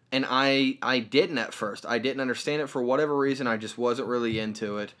 And I didn't at first. I didn't understand it for whatever reason. I just wasn't really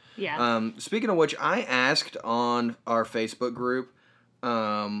into it. Yeah. Speaking of which, I asked on our Facebook group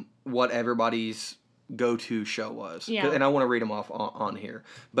what everybody's go-to show was. Yeah. And I want to read them off on here.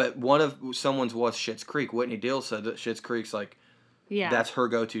 But someone's was Schitt's Creek. Whitney Deal said that Schitt's Creek's like, that's her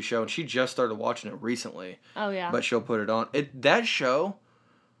go-to show. And she just started watching it recently. Oh, yeah. But she'll put it on. That show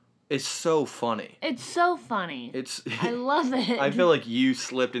is so funny. It's so funny. I love it. I feel like you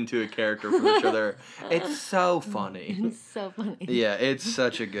slipped into a character from the show there. It's so funny. It's so funny. Yeah, it's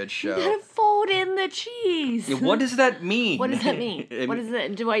such a good You show. gotta fold in the cheese. What does that mean? What does that mean? What is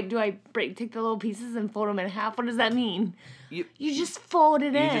it? Do I take the little pieces and fold them in half? What does that mean? You just fold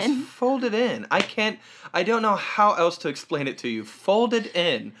it You in. just fold it in. I don't know how else to explain it to you. Fold it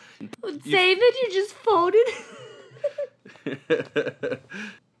in. Save it. You just fold it.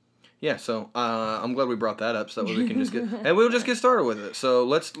 Yeah, so I'm glad we brought that up so that we can just get and we'll just get started with it.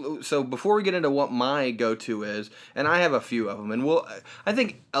 So before we get into what my go-to is, and I have a few of them, and I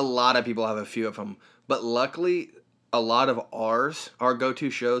think a lot of people have a few of them, but luckily a lot of our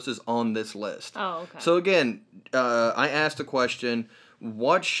go-to shows is on this list. Oh, okay. So again, I asked a question: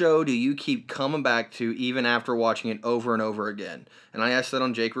 what show do you keep coming back to even after watching it over and over again? And I asked that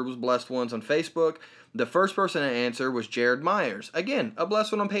on Jake Rubel's Blessed Ones on Facebook. The first person to answer was Jared Myers. Again, a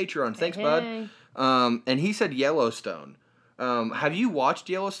blessed one on Patreon. Thanks, bud. And he said Yellowstone. Have you watched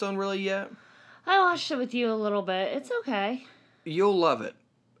Yellowstone really yet? I watched it with you a little bit. It's okay. You'll love it.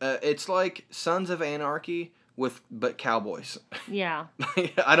 It's like Sons of Anarchy but cowboys. Yeah.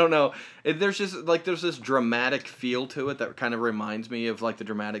 I don't know. There's this dramatic feel to it that kind of reminds me of like the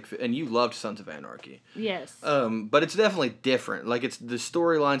dramatic. And you loved Sons of Anarchy. Yes. But it's definitely different. Like the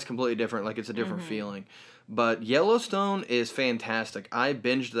storyline's completely different. Like it's a different feeling. But Yellowstone is fantastic. I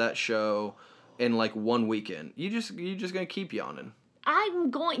binged that show in like one weekend. You just gonna keep yawning.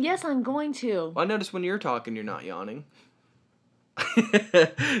 I'm going to. I noticed when you're talking, you're not yawning.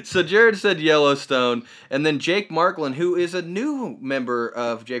 So Jared said Yellowstone, and then Jake Markland, who is a new member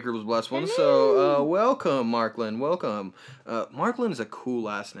of Jake Rubel's Blessed One. So welcome, Markland. Welcome. Markland is a cool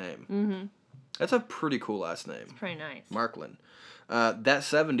last name. Mm-hmm. That's a pretty cool last name. It's pretty nice. Markland. That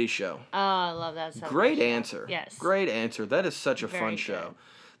 70s show. Oh, I love that 70s Great show. answer. Yes. Great answer. That is such a Very fun good. show.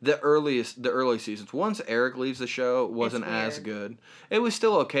 The early seasons. Once Eric leaves the show, it wasn't It's as weird. good. It was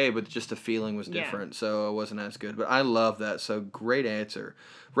still okay, but just the feeling was Yeah. different, so it wasn't as good. But I love that. So great answer.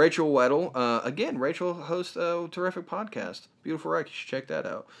 Rachel Weddle. Again, Rachel hosts a terrific podcast. Beautiful Wreck. You should check that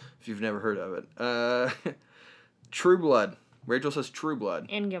out if you've never heard of it. True Blood. Rachel says True Blood.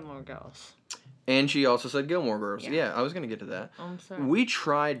 And Gilmore Girls. And she also said Gilmore Girls. Yeah. Yeah, I was going to get to that. I'm sorry. We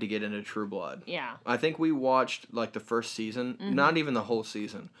tried to get into True Blood. Yeah. I think we watched like the first season, not even the whole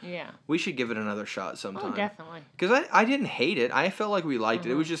season. Yeah. We should give it another shot sometime. Oh, definitely. Because I didn't hate it. I felt like we liked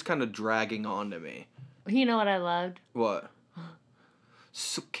it. It was just kind of dragging on to me. You know what I loved? What?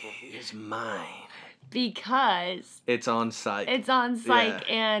 Suke is mine. Because It's on Psych. it's on Psych,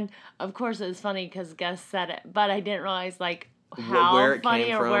 Yeah. and of course it was funny because Gus said it, but I didn't realize like how where it funny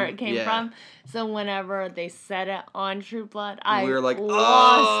came or where from. it came Yeah. from. So whenever they said it on True Blood, I We were like,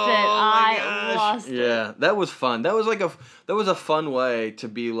 lost it. "Oh my I gosh." lost it. Yeah, that was fun. That was a fun way to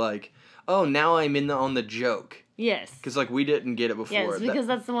be like, oh, now I'm on the joke. Yes. Because like we didn't get it before. Yes, because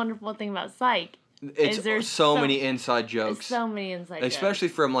that's the wonderful thing about Psych. it's there's so so- many inside There's jokes. so many inside Especially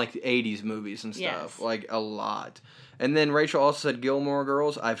jokes. from like the 80s movies and stuff. Yes. Like a lot. And then Rachel also said Gilmore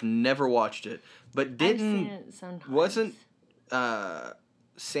Girls. I've never watched it. But I've seen didn't it sometimes. wasn't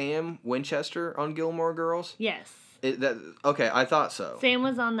Sam Winchester on Gilmore Girls? Yes. Okay, I thought so. Sam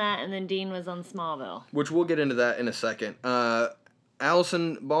was on that, and then Dean was on Smallville. Which we'll get into that in a second.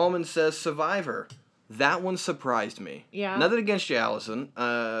 Allison Ballman says Survivor. That one surprised me. Yeah. Nothing against you, Allison.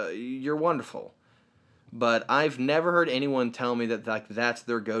 You're wonderful. But I've never heard anyone tell me that that's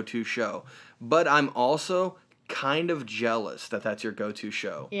their go-to show. But I'm also kind of jealous that that's your go-to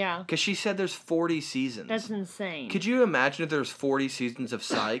show. Yeah. Because she said there's 40 seasons. That's insane. Could you imagine if there's 40 seasons of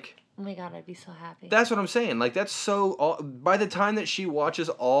Psych? Oh my god, I'd be so happy. That's what I'm saying. Like, that's so... by the time that she watches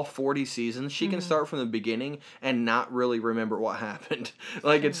all 40 seasons, she can start from the beginning and not really remember what happened.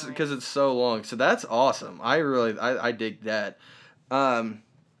 Like, it's because it's so long. So that's awesome. I dig that.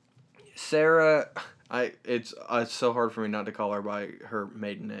 Sarah... It's so hard for me not to call her by her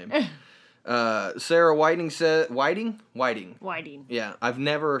maiden name. Sarah Whiting said... Whiting? Yeah, I've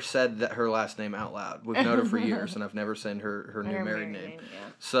never said that her last name out loud. We've known her for years, and I've never said her new married name. Yeah.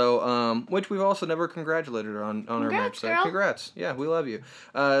 So, which we've also never congratulated her on her marriage. So, girl. congrats. Yeah, we love you.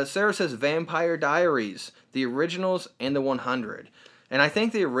 Sarah says Vampire Diaries, the originals and the 100. And I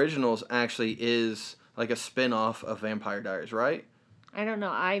think the originals actually is like a spin-off of Vampire Diaries, right? I don't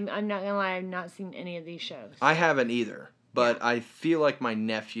know. I'm not gonna lie. I've not seen any of these shows. I haven't either. But I feel like my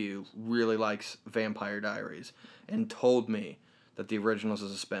nephew really likes Vampire Diaries and told me that the originals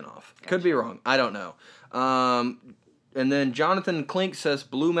is a spinoff. Gotcha. Could be wrong. I don't know. And then Jonathan Klink says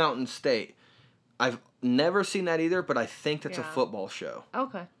Blue Mountain State. I've never seen that either, but I think that's a football show.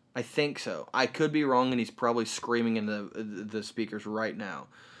 Okay. I think so. I could be wrong, and he's probably screaming in the speakers right now.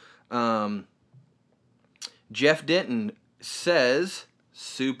 Jeff Denton says...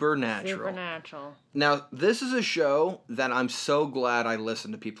 Supernatural. Now, this is a show that I'm so glad I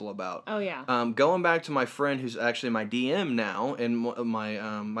listened to people about. Oh, yeah. Going back to my friend who's actually my DM now in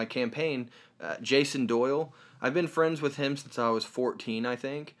my campaign, Jason Doyle. I've been friends with him since I was 14, I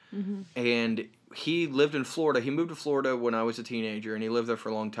think. Mm-hmm. And he lived in Florida. He moved to Florida when I was a teenager, and he lived there for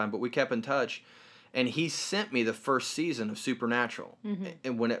a long time. But we kept in touch. And he sent me the first season of Supernatural. Mm-hmm.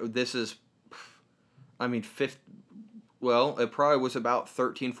 And this is, fifth... Well, it probably was about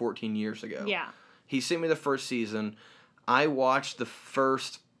 13, 14 years ago. Yeah. He sent me the first season. I watched the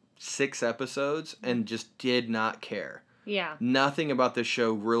first 6 episodes and just did not care. Yeah. Nothing about this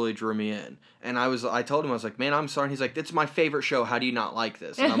show really drew me in. And I told him, I was like, man, I'm sorry. And he's like, it's my favorite show. How do you not like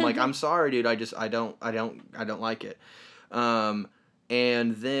this? And I'm like, I'm sorry, dude. I don't like it.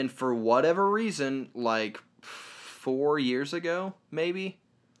 And then for whatever reason, like 4 years ago, maybe.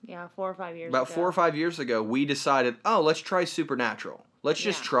 Yeah, 4 or 5 years ago. About 4 or 5 years ago, we decided, let's try Supernatural. Let's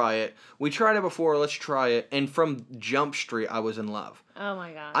just try it. We tried it before, let's try it. And from Jump Street, I was in love. Oh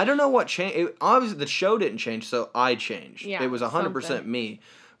my gosh. I don't know what changed. Obviously, the show didn't change, so I changed. Yeah, it was 100% me.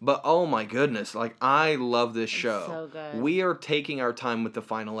 But oh my goodness, like I love this show. It's so good. We are taking our time with the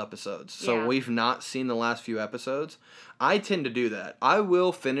final episodes. So we've not seen the last few episodes. I tend to do that. I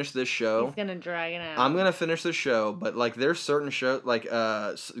will finish this show. He's gonna drag it out. I'm gonna finish the show, but like there's certain shows like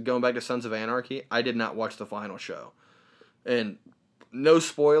going back to Sons of Anarchy, I did not watch the final show. And no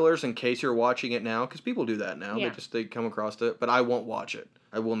spoilers in case you're watching it now, because people do that now. Yeah. They come across it, but I won't watch it.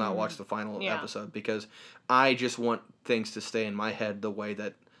 I will not watch the final episode because I just want things to stay in my head the way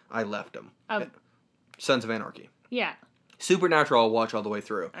that I left them. Sons of Anarchy. Yeah. Supernatural, I'll watch all the way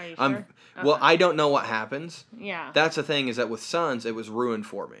through. Are you sure? Well, I don't know what happens. Yeah. That's the thing, is that with Sons, it was ruined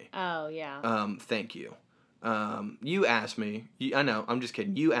for me. Oh, yeah. Thank you. You asked me. I know, I'm just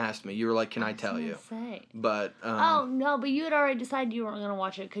kidding. You asked me. You were like, can I tell you? Say. But, oh, no, but you had already decided you weren't going to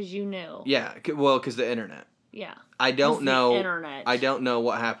watch it because you knew. Yeah, well, because the internet. Yeah. I don't know. The internet. I don't know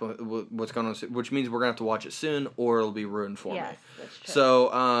what happened, what's going on, which means we're going to have to watch it soon, or it'll be ruined for me. Yes, that's true.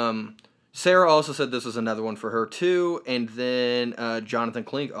 So, Sarah also said this was another one for her too, and then Jonathan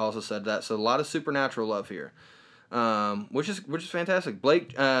Klink also said that. So a lot of Supernatural love here, which is fantastic.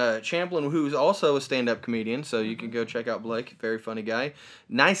 Blake Champlin, who's also a stand-up comedian, so you can go check out Blake. Very funny guy,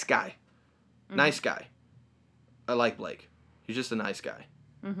 nice guy, nice guy. I like Blake. He's just a nice guy.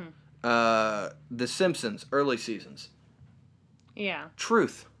 Mm-hmm. The Simpsons early seasons. Yeah.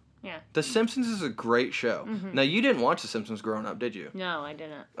 Truth. Yeah. The Simpsons is a great show. Mm-hmm. Now, you didn't watch The Simpsons growing up, did you? No, I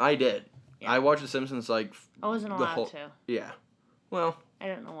didn't. I did. Yeah. I watched The Simpsons like... I wasn't allowed to. Yeah. Well... I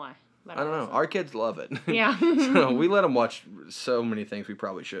don't know why. But I don't know. Our kids love it. Yeah. So we let them watch so many things we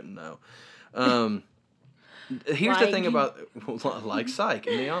probably shouldn't know. Here's the thing about... like Psych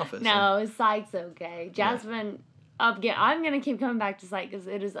in The Office. No, Psych's okay. Jasmine... Yeah. I'm going to keep coming back to Psych because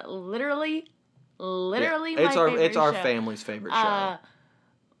it is literally my favorite show. It's our family's favorite show.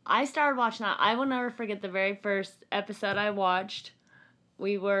 I started watching that. I will never forget the very first episode I watched.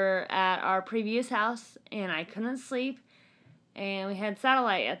 We were at our previous house, and I couldn't sleep. And we had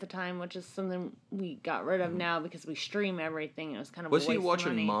satellite at the time, which is something we got rid of now because we stream everything. It was kind of Was a waste he of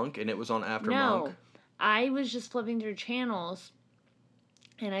watching money. Monk, and it was on after No, Monk? I was just flipping through channels,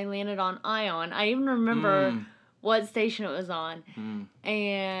 and I landed on Ion. I even remember what station it was on.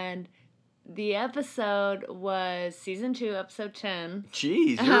 And... the episode was season 2, episode 10.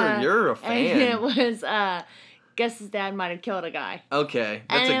 Jeez, you're a fan. And it was Gus's dad might have killed a guy. Okay,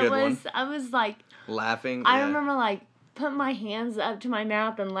 that's a good one. I was like laughing. I remember like put my hands up to my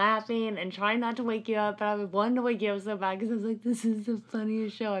mouth and laughing and trying not to wake you up. But I was wanting to wake you up so bad because I was like, this is the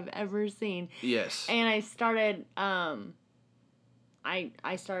funniest show I've ever seen. Yes. And I started, I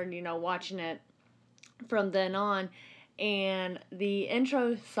started, watching it from then on. And the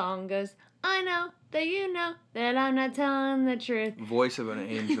intro song goes, I know that you know that I'm not telling the truth. Voice of an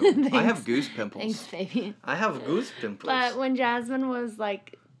angel. I have goose pimples. Thanks, baby. I have goose pimples. But when Jasmine was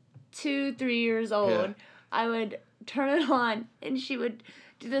like 2-3 years old, I would turn it on and she would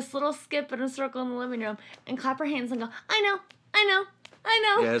do this little skip in a circle in the living room and clap her hands and go, I know, I know,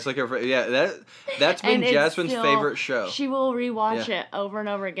 I know. Yeah, it's like that's been Jasmine's favorite show. She will rewatch it over and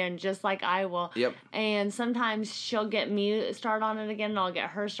over again, just like I will. Yep. And sometimes she'll get me start on it again, and I'll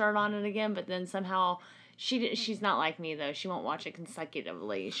get her start on it again. But then somehow she's not like me though. She won't watch it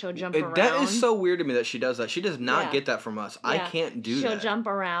consecutively. She'll jump around. That is so weird to me that she does that. She does not get that from us. Yeah. I can't do that. She'll jump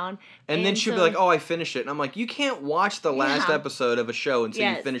around, and then she'll be like, "Oh, I finished it," and I'm like, "You can't watch the last episode of a show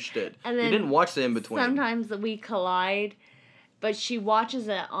until you finished it. And then you didn't watch the in between." Sometimes we collide. But she watches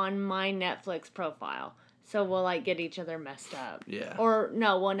it on my Netflix profile. So we'll like get each other messed up. Yeah. Or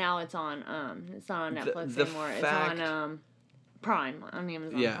no, well now it's not on Netflix anymore. It's on Prime, on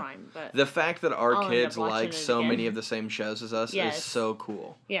Amazon Prime. But the fact that our I'll kids end up watching like it so again. many of the same shows as us is so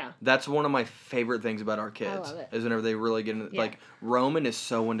cool. Yeah. That's one of my favorite things about our kids. I love it. Is whenever they really get into like Roman is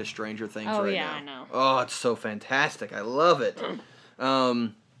so into Stranger Things right now. Oh yeah, I know. Oh, it's so fantastic. I love it.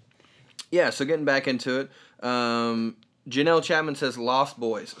 So getting back into it. Janelle Chapman says Lost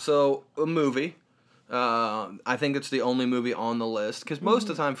Boys. So, a movie. I think it's the only movie on the list. Because most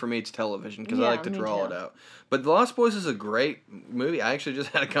of the time for me it's television. Because I like to draw it out. But Lost Boys is a great movie. I actually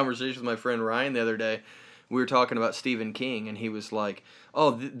just had a conversation with my friend Ryan the other day. We were talking about Stephen King. And he was like, oh,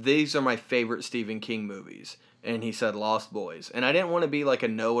 these are my favorite Stephen King movies. And he said Lost Boys. And I didn't want to be like a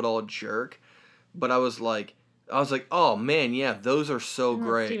know-it-all jerk. But I was like, oh man, yeah, those are so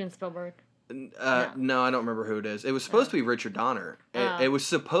great. Steven Spielberg. No, I don't remember who it is. It was supposed to be Richard Donner. It was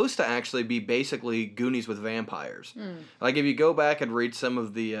supposed to actually be basically Goonies with vampires. Like, if you go back and read some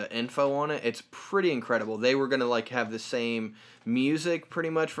of the info on it, it's pretty incredible. They were going to, like, have the same music, pretty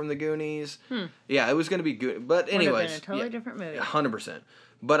much, from the Goonies. Yeah, it was going to be good. But anyways. Would have been a totally different movie. 100%.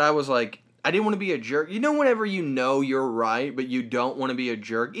 But I was like, I didn't want to be a jerk. You know, whenever you know you're right, but you don't want to be a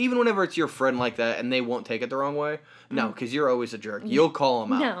jerk, even whenever it's your friend like that and they won't take it the wrong way. No, because you're always a jerk. You'll call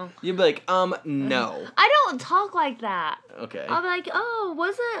them out. No. You'll be like, no. I don't talk like that. Okay. I'll be like, oh,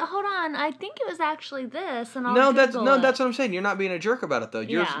 was it? Hold on, I think it was actually this, and I'll that's Google it. what I'm saying. You're not being a jerk about it though.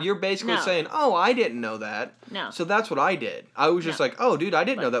 You're basically saying, oh, I didn't know that. No. So that's what I did. I was just like, oh, dude, I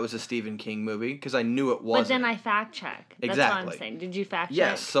didn't know that was a Stephen King movie because I knew it wasn't. But then I fact check. That's Exactly. what I'm saying. Did you fact check?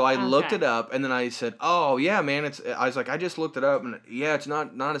 Yes. So I looked it up and then I said, oh yeah, man, I was like, I just looked it up and yeah, it's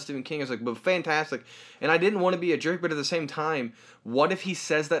not a Stephen King. I was like, but fantastic. And I didn't want to be a jerk, but at the same time, what if he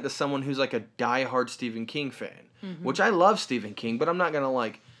says that to someone who's like a diehard Stephen King fan? Which I love Stephen King, but I'm not going to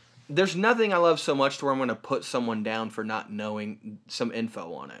like... There's nothing I love so much to where I'm going to put someone down for not knowing some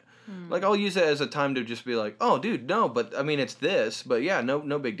info on it. Like, I'll use it as a time to just be like, oh, dude, no, but, I mean, it's this. But, yeah,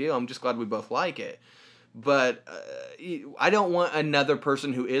 no big deal. I'm just glad we both like it. But I don't want another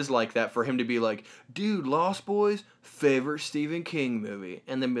person who is like that for him to be like, dude, Lost Boys, favorite Stephen King movie.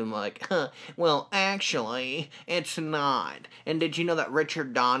 And then being like, well, actually, it's not. And did you know that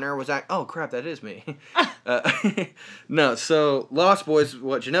Richard Donner was oh, crap, that is me. No, so Lost Boys,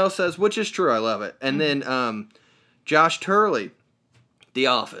 what Janelle says, which is true. I love it. And then Josh Turley, The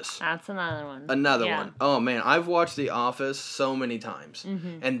Office. That's another one. Another one. Oh, man. I've watched The Office so many times.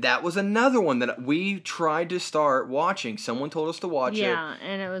 And that was another one that we tried to start watching. Someone told us to watch it. Yeah,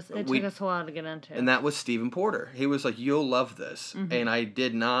 and it took us a while to get into. And that was Stephen Porter. He was like, you'll love this. And I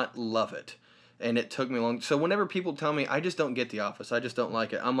did not love it. And it took me long. So whenever people tell me, I just don't get The Office. I just don't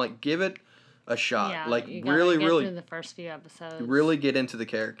like it. I'm like, give it a shot. Yeah, like, you really, get really. through the first few episodes. Really get into the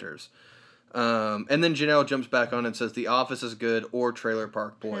characters. And then Janelle jumps back on and says The Office is good or Trailer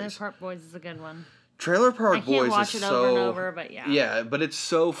Park Boys. Trailer Park Boys is a good one. Trailer Park Boys is so... I can't watch it over and over, but yeah. Yeah, but it's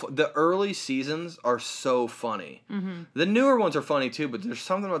so... The early seasons are so funny. The newer ones are funny too, but there's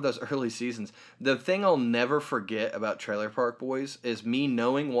something about those early seasons. The thing I'll never forget about Trailer Park Boys is me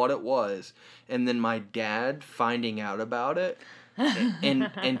knowing what it was and then my dad finding out about it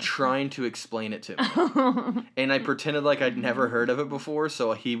and trying to explain it to me. And I pretended like I'd never heard of it before,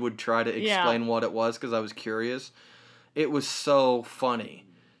 so he would try to explain what it was because I was curious. It was so funny.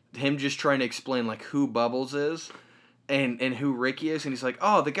 Him just trying to explain like who Bubbles is and who Ricky is, and he's like,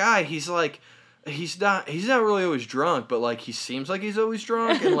 oh, the guy, he's like, he's not really always drunk, but like he seems like he's always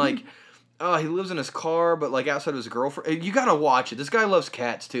drunk, and like he lives in his car, but like outside of his girlfriend. You gotta watch it. This guy loves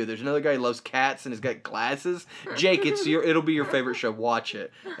cats too. There's another guy who loves cats and he's got glasses. Jake, it'll be your favorite show. Watch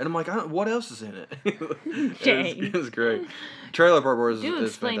it. And I'm like, what else is in it? Jake. It was great. Trailer Park Boys Do is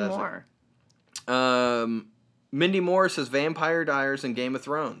explain fantastic. more. Mindy Moore says Vampire Diaries and Game of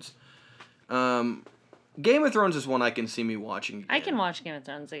Thrones. Game of Thrones is one I can see me watching again. I can watch Game of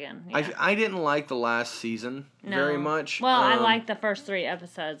Thrones again. Yeah. I didn't like the last season very much. Well, I liked the first 3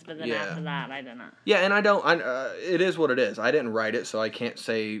 episodes, but then yeah. after that, I didn't. Yeah, and I don't. It is what it is. I didn't write it, so I can't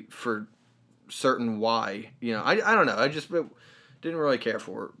say for certain why. You know, I don't know. I just didn't really care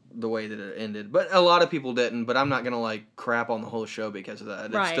for the way that it ended. But a lot of people didn't. But I'm not gonna like crap on the whole show because of that.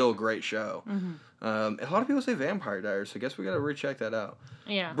 It's Right. still a great show. Mm-hmm. A lot of people say Vampire Diaries, so I guess we gotta recheck that out.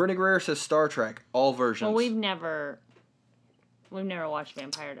 Yeah. Brittany Greer says Star Trek, all versions. Well, we've never watched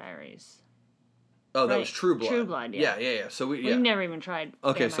Vampire Diaries. Oh, that right. was True Blood. True Blood, yeah. Yeah. So We've yeah. never even tried.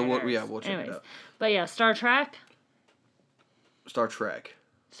 Okay, Vampire so we'll Diaries. check it out. But yeah, Star Trek. Star Trek.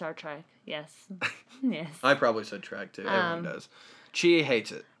 Star Trek. Yes. Yes. I probably said Trek too. Everyone does. Chia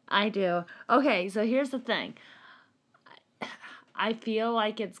hates it. I do. Okay, so here's the thing. I feel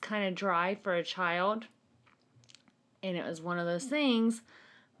like it's kind of dry for a child. And it was one of those things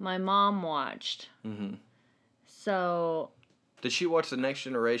my mom watched. Mm-hmm. So Did she watch The Next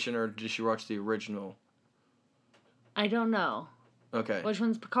Generation or did she watch the original? I don't know. Okay. Which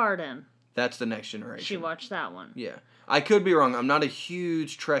one's Picard in? That's The Next Generation. She watched that one. Yeah. I could be wrong. I'm not a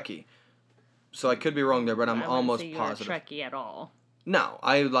huge Trekkie. So I could be wrong there, but I'm I wouldn't almost say you're positive. a Trekkie at all. No,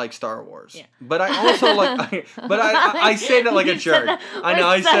 I like Star Wars. Yeah. But I also like. But I say that like a You jerk. said that I know.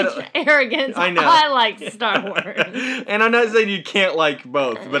 with I said such it. arrogance. I know. I like Star Wars. And I'm not saying you can't like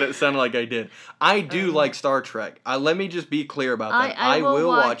both, but it sounded like I did. I do like Star Trek. Let me just be clear about that. I will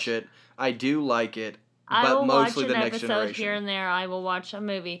watch it. I do like it, I but will mostly watch The an Next episode Generation. here and there. I will watch a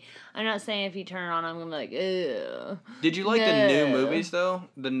movie. I'm not saying if you turn it on, I'm gonna be like, ew. Did you like the new No. movies though?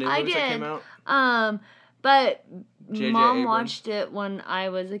 The new I movies that came did. out. But J.J. Mom Abrams? watched it when I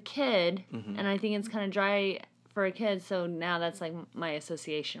was a kid, Mhm. and I think it's kind of dry for a kid. So now that's like my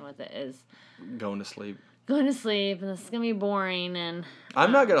association with it is Going to sleep. going to sleep, and it's gonna be boring. And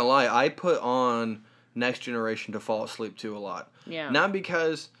I'm not gonna lie. I put on Next Generation to fall asleep to a lot. yeah, Not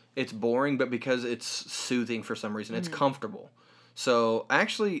because it's boring, but because it's soothing for some reason. It's Mm-hmm. comfortable. So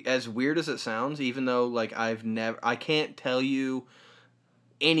actually, as weird as it sounds, even though like I can't tell you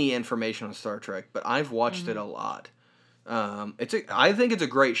any information on Star Trek, but I've watched Mm-hmm. it a lot. I think it's a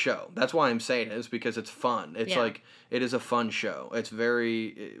great show. That's why I'm saying it, is because it's fun. It's Yeah. like it is a fun show. It's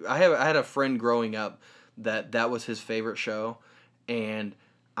very. I had a friend growing up that was his favorite show, and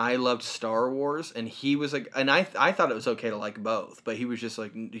I loved Star Wars, and he was like, and I thought it was okay to like both, but he was just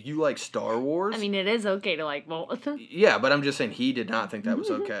like, you like Star Wars? I mean, it is okay to like both. Yeah, but I'm just saying he did not think that was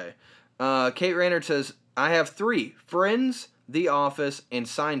okay. Kate Raynard says, I have 3: Friends, The Office, and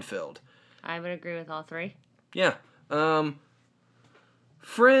Seinfeld. I would agree with all 3. Yeah.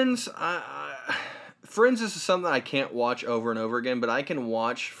 Friends, Friends is something I can't watch over and over again, but I can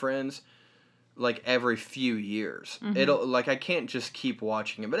watch Friends like every few years. It'll like I can't just keep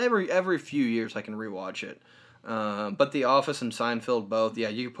watching it, but every few years I can rewatch it. But The Office and Seinfeld both, yeah,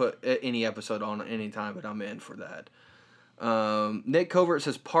 you can put any episode on at any time, but I'm in for that. Nick Covert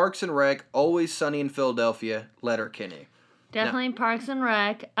says Parks and Rec, Always Sunny in Philadelphia, Letterkenny. Definitely Parks and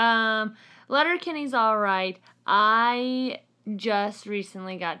Rec. Letterkenny's all right. I just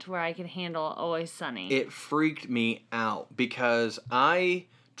recently got to where I could handle Always Sunny. It freaked me out because I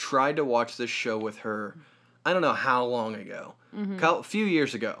tried to watch this show with her, I don't know how long ago. A few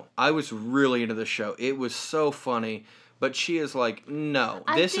years ago. I was really into the show. It was so funny, but she is like, no,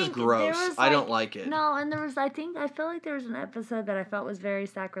 I this is think gross. there was, I don't like it. No, and I feel like there was an episode that I felt was very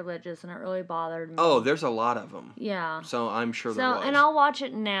sacrilegious and it really bothered me. Oh, there's a lot of them. Yeah. So I'm sure So, there was. and I'll watch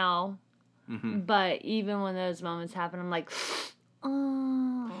it now, Mhm. but even when those moments happen, I'm like,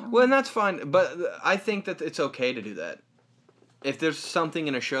 oh. Well, and that's fine, but I think that it's okay to do that. If there's something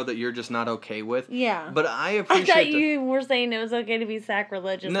in a show that you're just not okay with. Yeah. But I I appreciate thought you were saying it was okay to be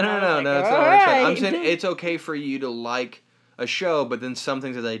sacrilegious. No, and I was like, that's all not what I'm saying. I'm right. saying it's okay for you to like a show, but then some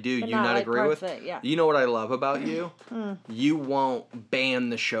things that they do But you not not like agree parts with. of it, yeah. You know what I love about you? You won't ban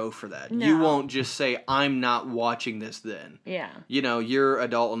the show for that. You No. won't just say, I'm not watching this then. Yeah. You know, you're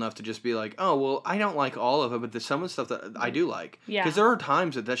adult enough to just be like, oh, well, I don't like all of it, but there's some of the stuff that I do like. Yeah. Because there are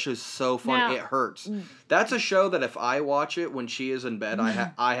times that that's just so fun, Now- it hurts. That's a show that if I watch it when she is in bed,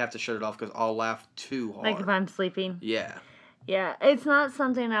 I have to shut it off because I'll laugh too hard. Like if I'm sleeping. Yeah. Yeah. It's not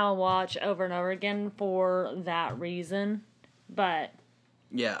something I'll watch over and over again for that reason, but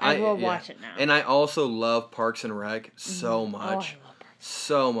Yeah, I will watch it now. And I also love Parks and Rec so Oh, I much. love Parks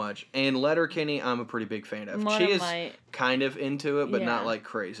so much. And Letterkenny, I'm a pretty big fan of. One She of is my- kind of into it, but not Yeah. like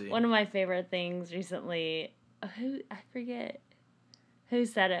crazy. One of my favorite things recently, I forget who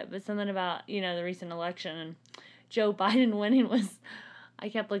said it, but something about, the recent election and Joe Biden winning was, I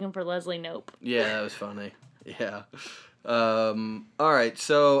kept looking for Leslie Knope. Yeah, that was funny. Yeah. All right,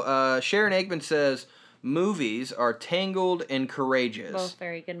 so Sharon Aikman says, movies are Tangled and Courageous. Both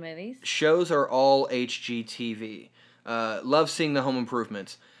very good movies. Shows are all HGTV. Love seeing the Home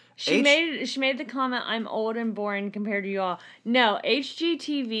Improvements. She made the comment, I'm old and boring compared to you all. No,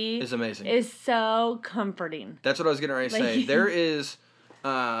 HGTV is amazing. is so comforting. That's what I was getting ready to say. Like- There is,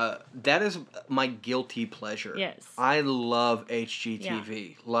 that is my guilty pleasure. Yes. I love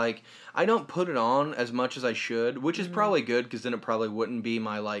HGTV. Like, I don't put it on as much as I should, which is probably good because then it probably wouldn't be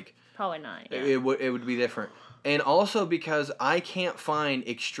my, like... Probably not, yeah. It would be different. And also because I can't find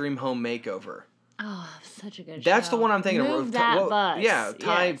Extreme Home Makeover. Oh, such a good That's show. the one I'm thinking Move of. that bus. Yeah,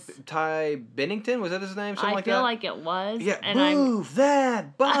 Yes. Ty Bennington, was that his name? Something I like feel that? like it was. Yeah, and move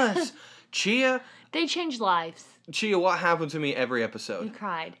that bus. they changed lives. Chia, what happened to me every You episode?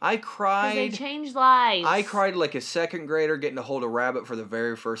 cried. I 'Cause cried. they changed lives. I cried like a second grader getting to hold a rabbit for the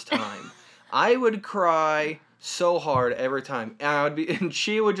very first time. I would cry so hard every time. And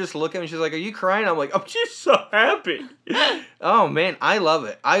she would just look at me. She's like, "Are you crying?" I'm like, "I'm just so happy." Oh man, I love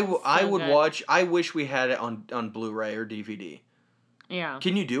it. I would good. watch. I wish we had it on Blu-ray or DVD. Yeah.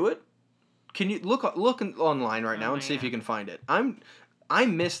 Can you do it? Can you look online right now and see if yeah. you can find it? I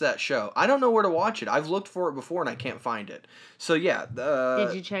miss that show. I don't know where to watch it. I've looked for it before and I can't find it. So yeah.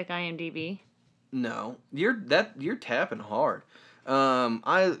 Did you check IMDb? No, you're tapping hard.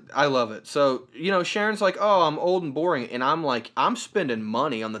 I love it. So Sharon's like, oh, I'm old and boring, and I'm like, I'm spending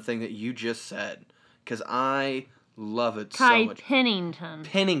money on the thing that you just said, because I love it Ty so much. Pennington.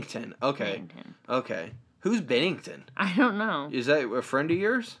 Pennington. Okay. Pennington. Okay. Who's Bennington? I don't know. Is that a friend of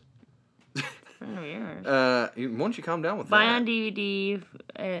yours? Friend of yours. Why don't you calm down with Buy that? on DVD.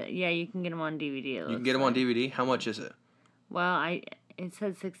 Yeah, you can get them on DVD. You can get them on DVD. How much is it? Well, it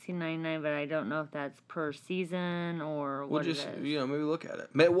said $16.99, but I don't know if that's per season or We'll what just it is. maybe look at it.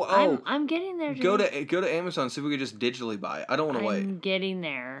 Oh, I'm getting there. go dude. to Amazon, see if we could just digitally buy it. I don't want to wait. I'm getting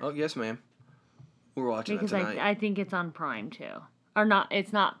there. Oh yes, ma'am. We're watching Because that tonight. I think it's on Prime too. Or not,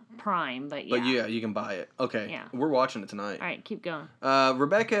 it's not Prime, but yeah. But yeah, you can buy it. Okay. Yeah. We're watching it tonight. All right, keep going.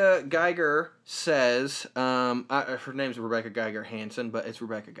 Rebecca Geiger says, her name's Rebecca Geiger Hansen, but it's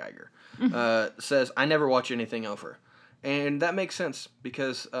Rebecca Geiger, says, I never watch anything over. And that makes sense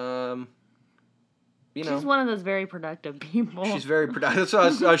because, She's one of those very productive people. she's very productive. So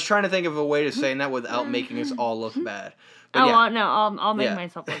I was trying to think of a way to say that without making us all look bad. But yeah. No, I'll make Yeah.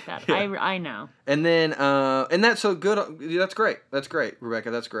 myself look bad. Yeah. I know. And then, and that's so good. That's great. That's great, Rebecca.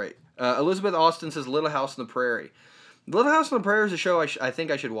 That's great. Elizabeth Austin says Little House on the Prairie. Little House on the Prairie is a show I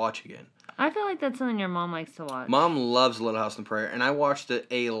think I should watch again. I feel like that's something your mom likes to watch. Mom loves Little House on the Prairie, and I watched it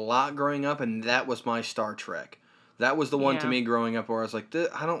a lot growing up, and that was my Star Trek. That was the one to Yeah. me growing up where I was like,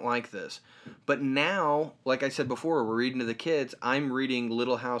 I don't like this. But now, like I said before, we're reading to the kids. I'm reading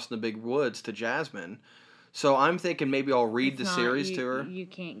Little House in the Big Woods to Jasmine. So I'm thinking maybe I'll read the series to her. You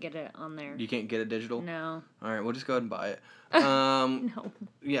can't get it on there. You can't get it digital? No. All right, we'll just go ahead and buy it. No.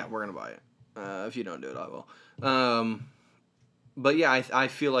 Yeah, we're going to buy it. If you don't do it, I will. But yeah, I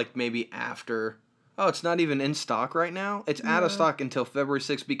feel like maybe after... Oh, it's not even in stock right now? It's out of stock until February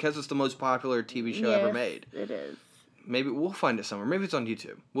 6th because it's the most popular TV show ever made. It is. Maybe we'll find it somewhere. Maybe it's on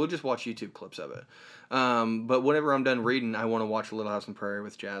YouTube. We'll just watch YouTube clips of it. But whenever I'm done reading, I want to watch Little House on the Prairie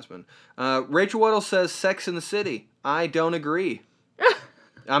with Jasmine. Rachel Weddle says Sex in the City. I don't agree.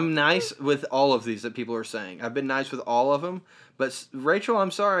 I'm nice with all of these that people are saying. I've been nice with all of them. But Rachel,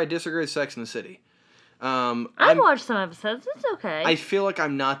 I'm sorry, I disagree with Sex in the City. I've watched some episodes. It's okay. I feel like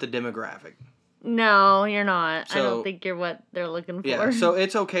I'm not the demographic. No, you're not. I So- don't think you're what they're looking for. Yeah, so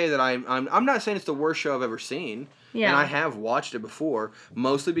it's okay that I'm not saying it's the worst show I've ever seen. Yeah. And I have watched it before,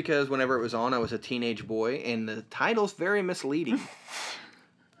 mostly because whenever it was on, I was a teenage boy, and the title's very misleading.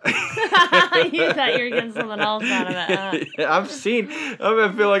 You thought you were getting something else out of it. Huh? Yeah,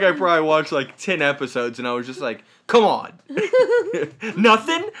 I feel like I probably watched like 10 episodes, and I was just like, come on.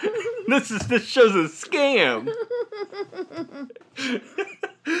 Nothing? This show's a scam.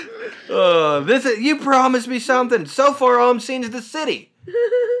 You promised me something. So far, all I'm seeing is the city.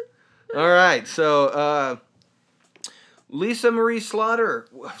 All right, so Lisa Marie Slaughter,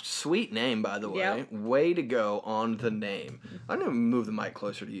 sweet name by the way. Yep. Way to go on the name. I'm gonna move the mic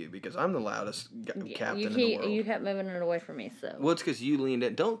closer to you because I'm the loudest captain in the world. You kept moving it away from me, so. Well, it's because you leaned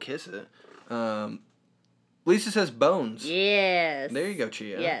in. Don't kiss it. Lisa says Bones. Yes. There you go,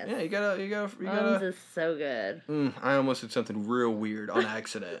 Chia. Yes. Yeah, you gotta. Bones is so good. I almost did something real weird on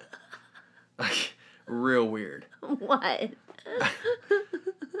accident. Like, real weird. What?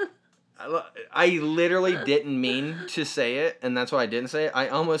 I literally didn't mean to say it, and that's why I didn't say it. I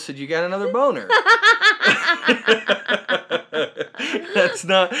almost said, you got another boner. That's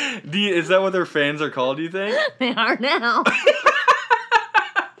not... is that what their fans are called, do you think? They are now.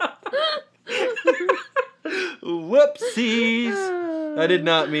 Whoopsies! I did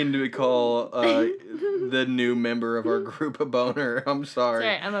not mean to call the new member of our group a boner. I'm sorry.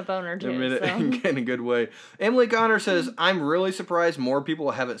 Sorry, I'm a boner too. In a good way. Emily Connor says, I'm really surprised more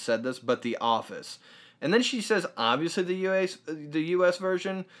people haven't said this, but The Office. And then she says, obviously the US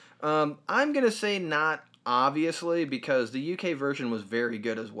version. I'm going to say not obviously, because the UK version was very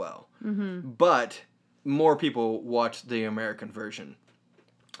good as well. Mm-hmm. But more people watched the American version.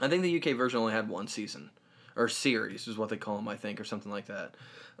 I think the UK version only had one season. Or series is what they call them, I think, or something like that.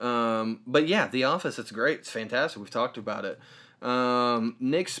 But yeah, The Office, it's great. It's fantastic. We've talked about it.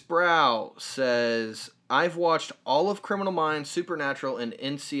 Nick Sproul says, I've watched all of Criminal Minds, Supernatural, and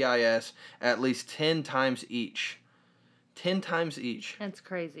NCIS at least 10 times each. 10 times each. That's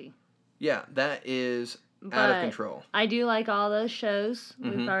crazy. Yeah, that is out of control. I do like all those shows.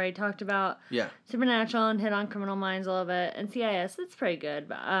 Mm-hmm. We've already talked about Supernatural and hit on Criminal Minds a little bit. NCIS, it's pretty good,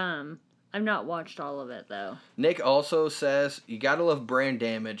 but I've not watched all of it, though. Nick also says, you gotta love brain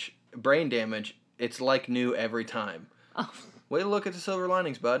damage. It's like new every time. Oh. Way to look at the silver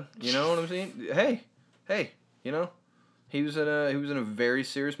linings, bud. You know what I'm saying? Hey, you know, he was in a very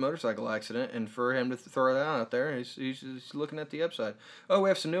serious motorcycle accident, and for him to throw that out there, he's looking at the upside. Oh, we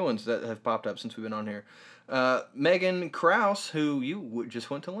have some new ones that have popped up since we've been on here. Megan Krause, who you just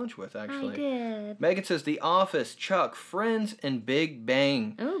went to lunch with, actually. I did. Megan says, The Office, Chuck, Friends, and Big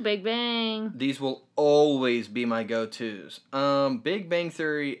Bang. Oh, Big Bang. These will always be my go-tos. Big Bang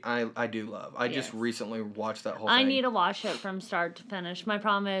Theory, I do love. I just recently watched that whole thing. I need to watch it from start to finish. My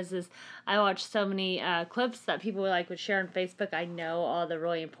problem is I watch so many clips that people would share on Facebook. I know all the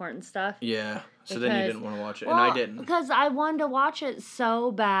really important stuff. Yeah. So then you didn't want to watch it, and I didn't. Because I wanted to watch it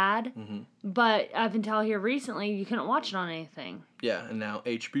so bad, but up until here recently, you couldn't watch it on anything. Yeah, and now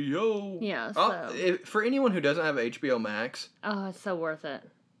HBO. Yeah, so. For anyone who doesn't have HBO Max. Oh, it's so worth it.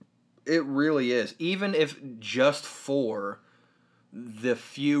 It really is. Even if just for the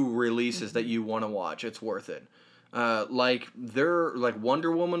few releases that you want to watch, it's worth it.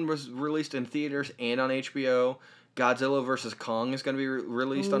 Wonder Woman was released in theaters and on HBO. Godzilla vs. Kong is going to be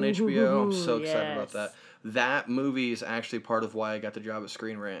released on HBO. I'm so excited about that. That movie is actually part of why I got the job at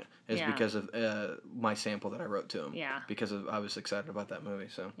Screen Rant, because of my sample that I wrote to him. Yeah. Because I was excited about that movie.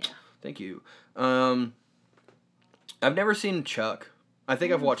 So, thank you. I've never seen Chuck. I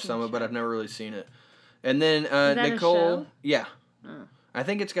think I've watched some of it, but I've never really seen it. And then Nicole. Yeah. Oh. I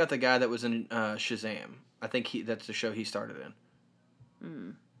think it's got the guy that was in Shazam. I think that's the show he started in.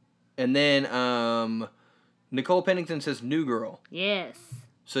 Mm. And then Nicole Pennington says New Girl. Yes.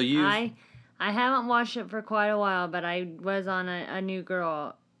 So I haven't watched it for quite a while, but I was on a New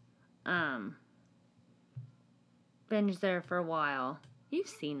Girl binge there for a while. You've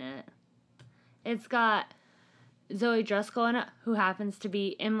seen it. It's got Zoe Driscoll in it, who happens to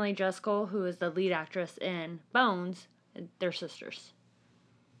be Emily Driscoll, who is the lead actress in Bones. They're sisters.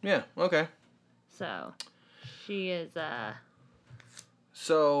 Yeah, okay. So, she is,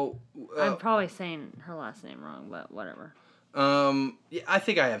 So, I'm probably saying her last name wrong, but whatever. Yeah, I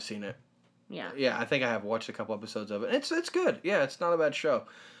think I have seen it. Yeah. Yeah, I think I have watched a couple episodes of it. It's good. Yeah, it's not a bad show.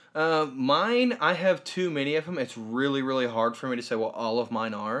 Mine, I have too many of them. It's really, really hard for me to say what all of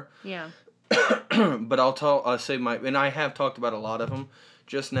mine are. Yeah. But I'll say and I have talked about a lot of them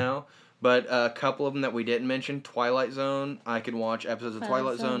just now. But a couple of them that we didn't mention, Twilight Zone. I can watch episodes of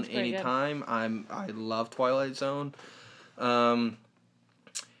Twilight Zone anytime. I love Twilight Zone. And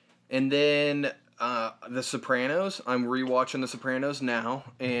then The Sopranos. I'm rewatching The Sopranos now,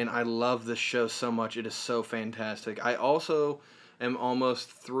 and I love this show so much. It is so fantastic. I also am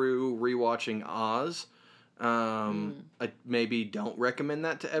almost through rewatching Oz. I maybe don't recommend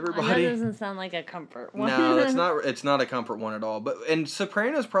that to everybody. That doesn't sound like a comfort one. No, it's not a comfort one at all. And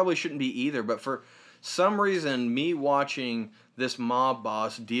Sopranos probably shouldn't be either, but for some reason, me watching this mob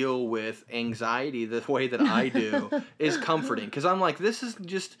boss deal with anxiety the way that I do is comforting. Because I'm like, this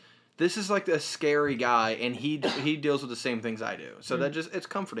is like a scary guy, and he deals with the same things I do. So it's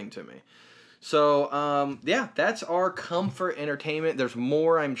comforting to me. So, that's our comfort entertainment. There's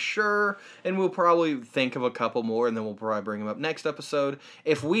more, I'm sure, and we'll probably think of a couple more, and then we'll probably bring them up next episode.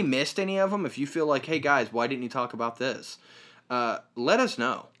 If we missed any of them, if you feel like, hey, guys, why didn't you talk about this? Let us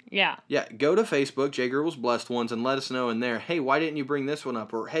know. Yeah. Yeah, go to Facebook, J. Grubel's Blessed Ones, and let us know in there, hey, why didn't you bring this one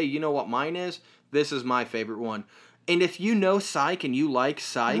up? Or, hey, you know what mine is? This is my favorite one. And if you know Psych and you like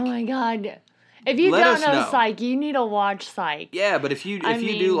Psych, Oh my god. If you Let don't us know know. Psych, you need to watch Psych. yeah, but if you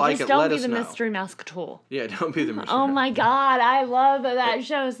do like just it, don't let be us the know. mystery mouse tool. Yeah, don't be the mystery. Oh my god, I love that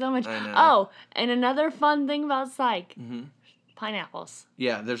show so much. I know. Oh, and another fun thing about Psych. Mhm. Pineapples.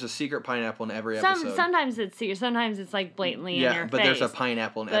 Yeah, there's a secret pineapple in every episode. Sometimes it's secret, sometimes it's like blatantly in your but face. there's a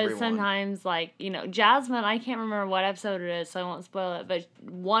pineapple in But every one. sometimes, like, Jasmine, I can't remember what episode it is, so I won't spoil it, but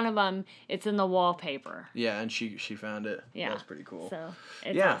one of them, it's in the wallpaper. Yeah, and she found it. Yeah. That's pretty cool. So,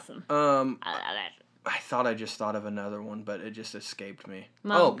 it's yeah. awesome. I love it. I thought I just thought of another one, but it just escaped me.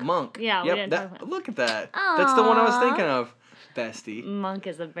 Monk. Oh, Monk. Yeah, we yep, didn't that, talk about- look at that. That's the one I was Aw. thinking of. Bestie. Monk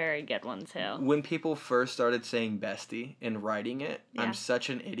is a very good one, too. When people first started saying bestie and writing it, Yeah. I'm such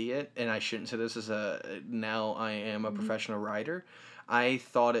an idiot, and I shouldn't say this now I am a Mm-hmm. professional writer. I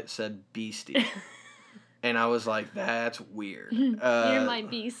thought it said beastie. And I was like, that's weird. You're my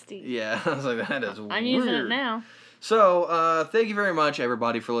beastie. Yeah, I was like, that is weird. I'm using it now. So, thank you very much,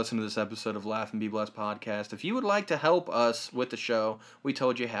 everybody, for listening to this episode of Laugh and Be Blessed podcast. If you would like to help us with the show, we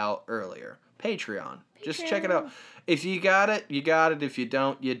told you how earlier. Patreon. Just check it out. If you got it, you got it. If you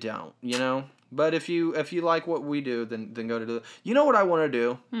don't, you don't. You know. But if you like what we do, then go to the. You know what I want to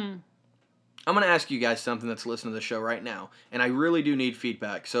do? I'm gonna ask you guys something that's listening to the show right now, and I really do need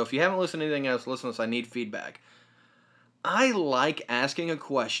feedback. So if you haven't listened to anything else, listen to this. I need feedback. I like asking a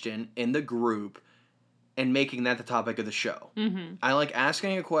question in the group and making that the topic of the show. Mm-hmm. I like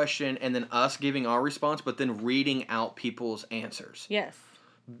asking a question and then us giving our response, but then reading out people's answers. Yes.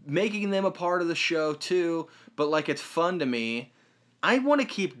 Making them a part of the show too, but like it's fun to me. I want to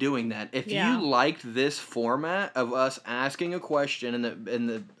keep doing that. If Yeah. you liked this format of us asking a question in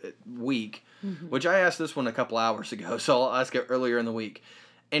the week, which I asked this one a couple hours ago, so I'll ask it earlier in the week,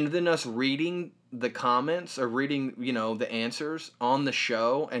 and then us reading the comments or reading, the answers on the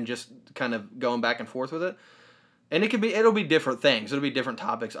show and just kind of going back and forth with it. And it'll be different things. It'll be different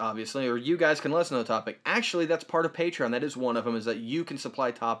topics, obviously, or you guys can listen to the topic. Actually, that's part of Patreon. That is one of them, is that you can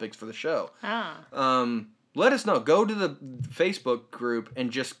supply topics for the show. Let us know. Go to the Facebook group and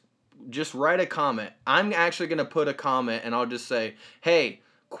just write a comment. I'm actually going to put a comment, and I'll just say, hey,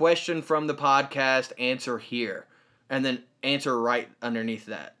 question from the podcast, answer here. And then answer right underneath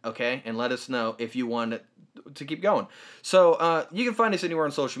that, okay? And let us know if you want it to keep going. So you can find us anywhere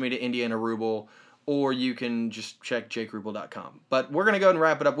on social media, Indiana Rubel, or you can just check jakerubel.com. But we're going to go ahead and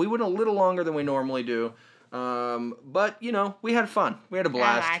wrap it up. We went a little longer than we normally do. But, we had fun. We had a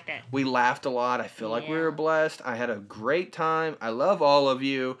blast. I liked it. We laughed a lot. I feel like we Yeah. were blessed. I had a great time. I love all of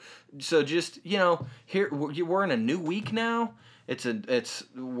you. So just, here we're in a new week now.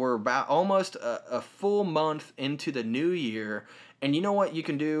 We're about almost a full month into the new year. And you know what you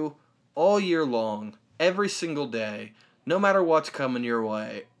can do all year long, every single day, no matter what's coming your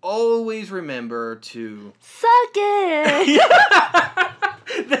way. Always remember to Suck it!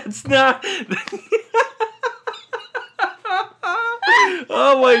 That's not.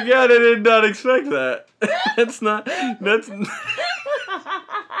 Oh my god, I did not expect that. That's not it.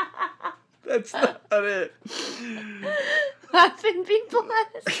 Laugh and be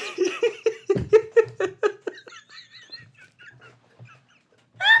blessed.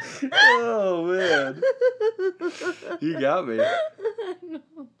 Oh man. You got me.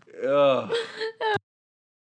 Oh.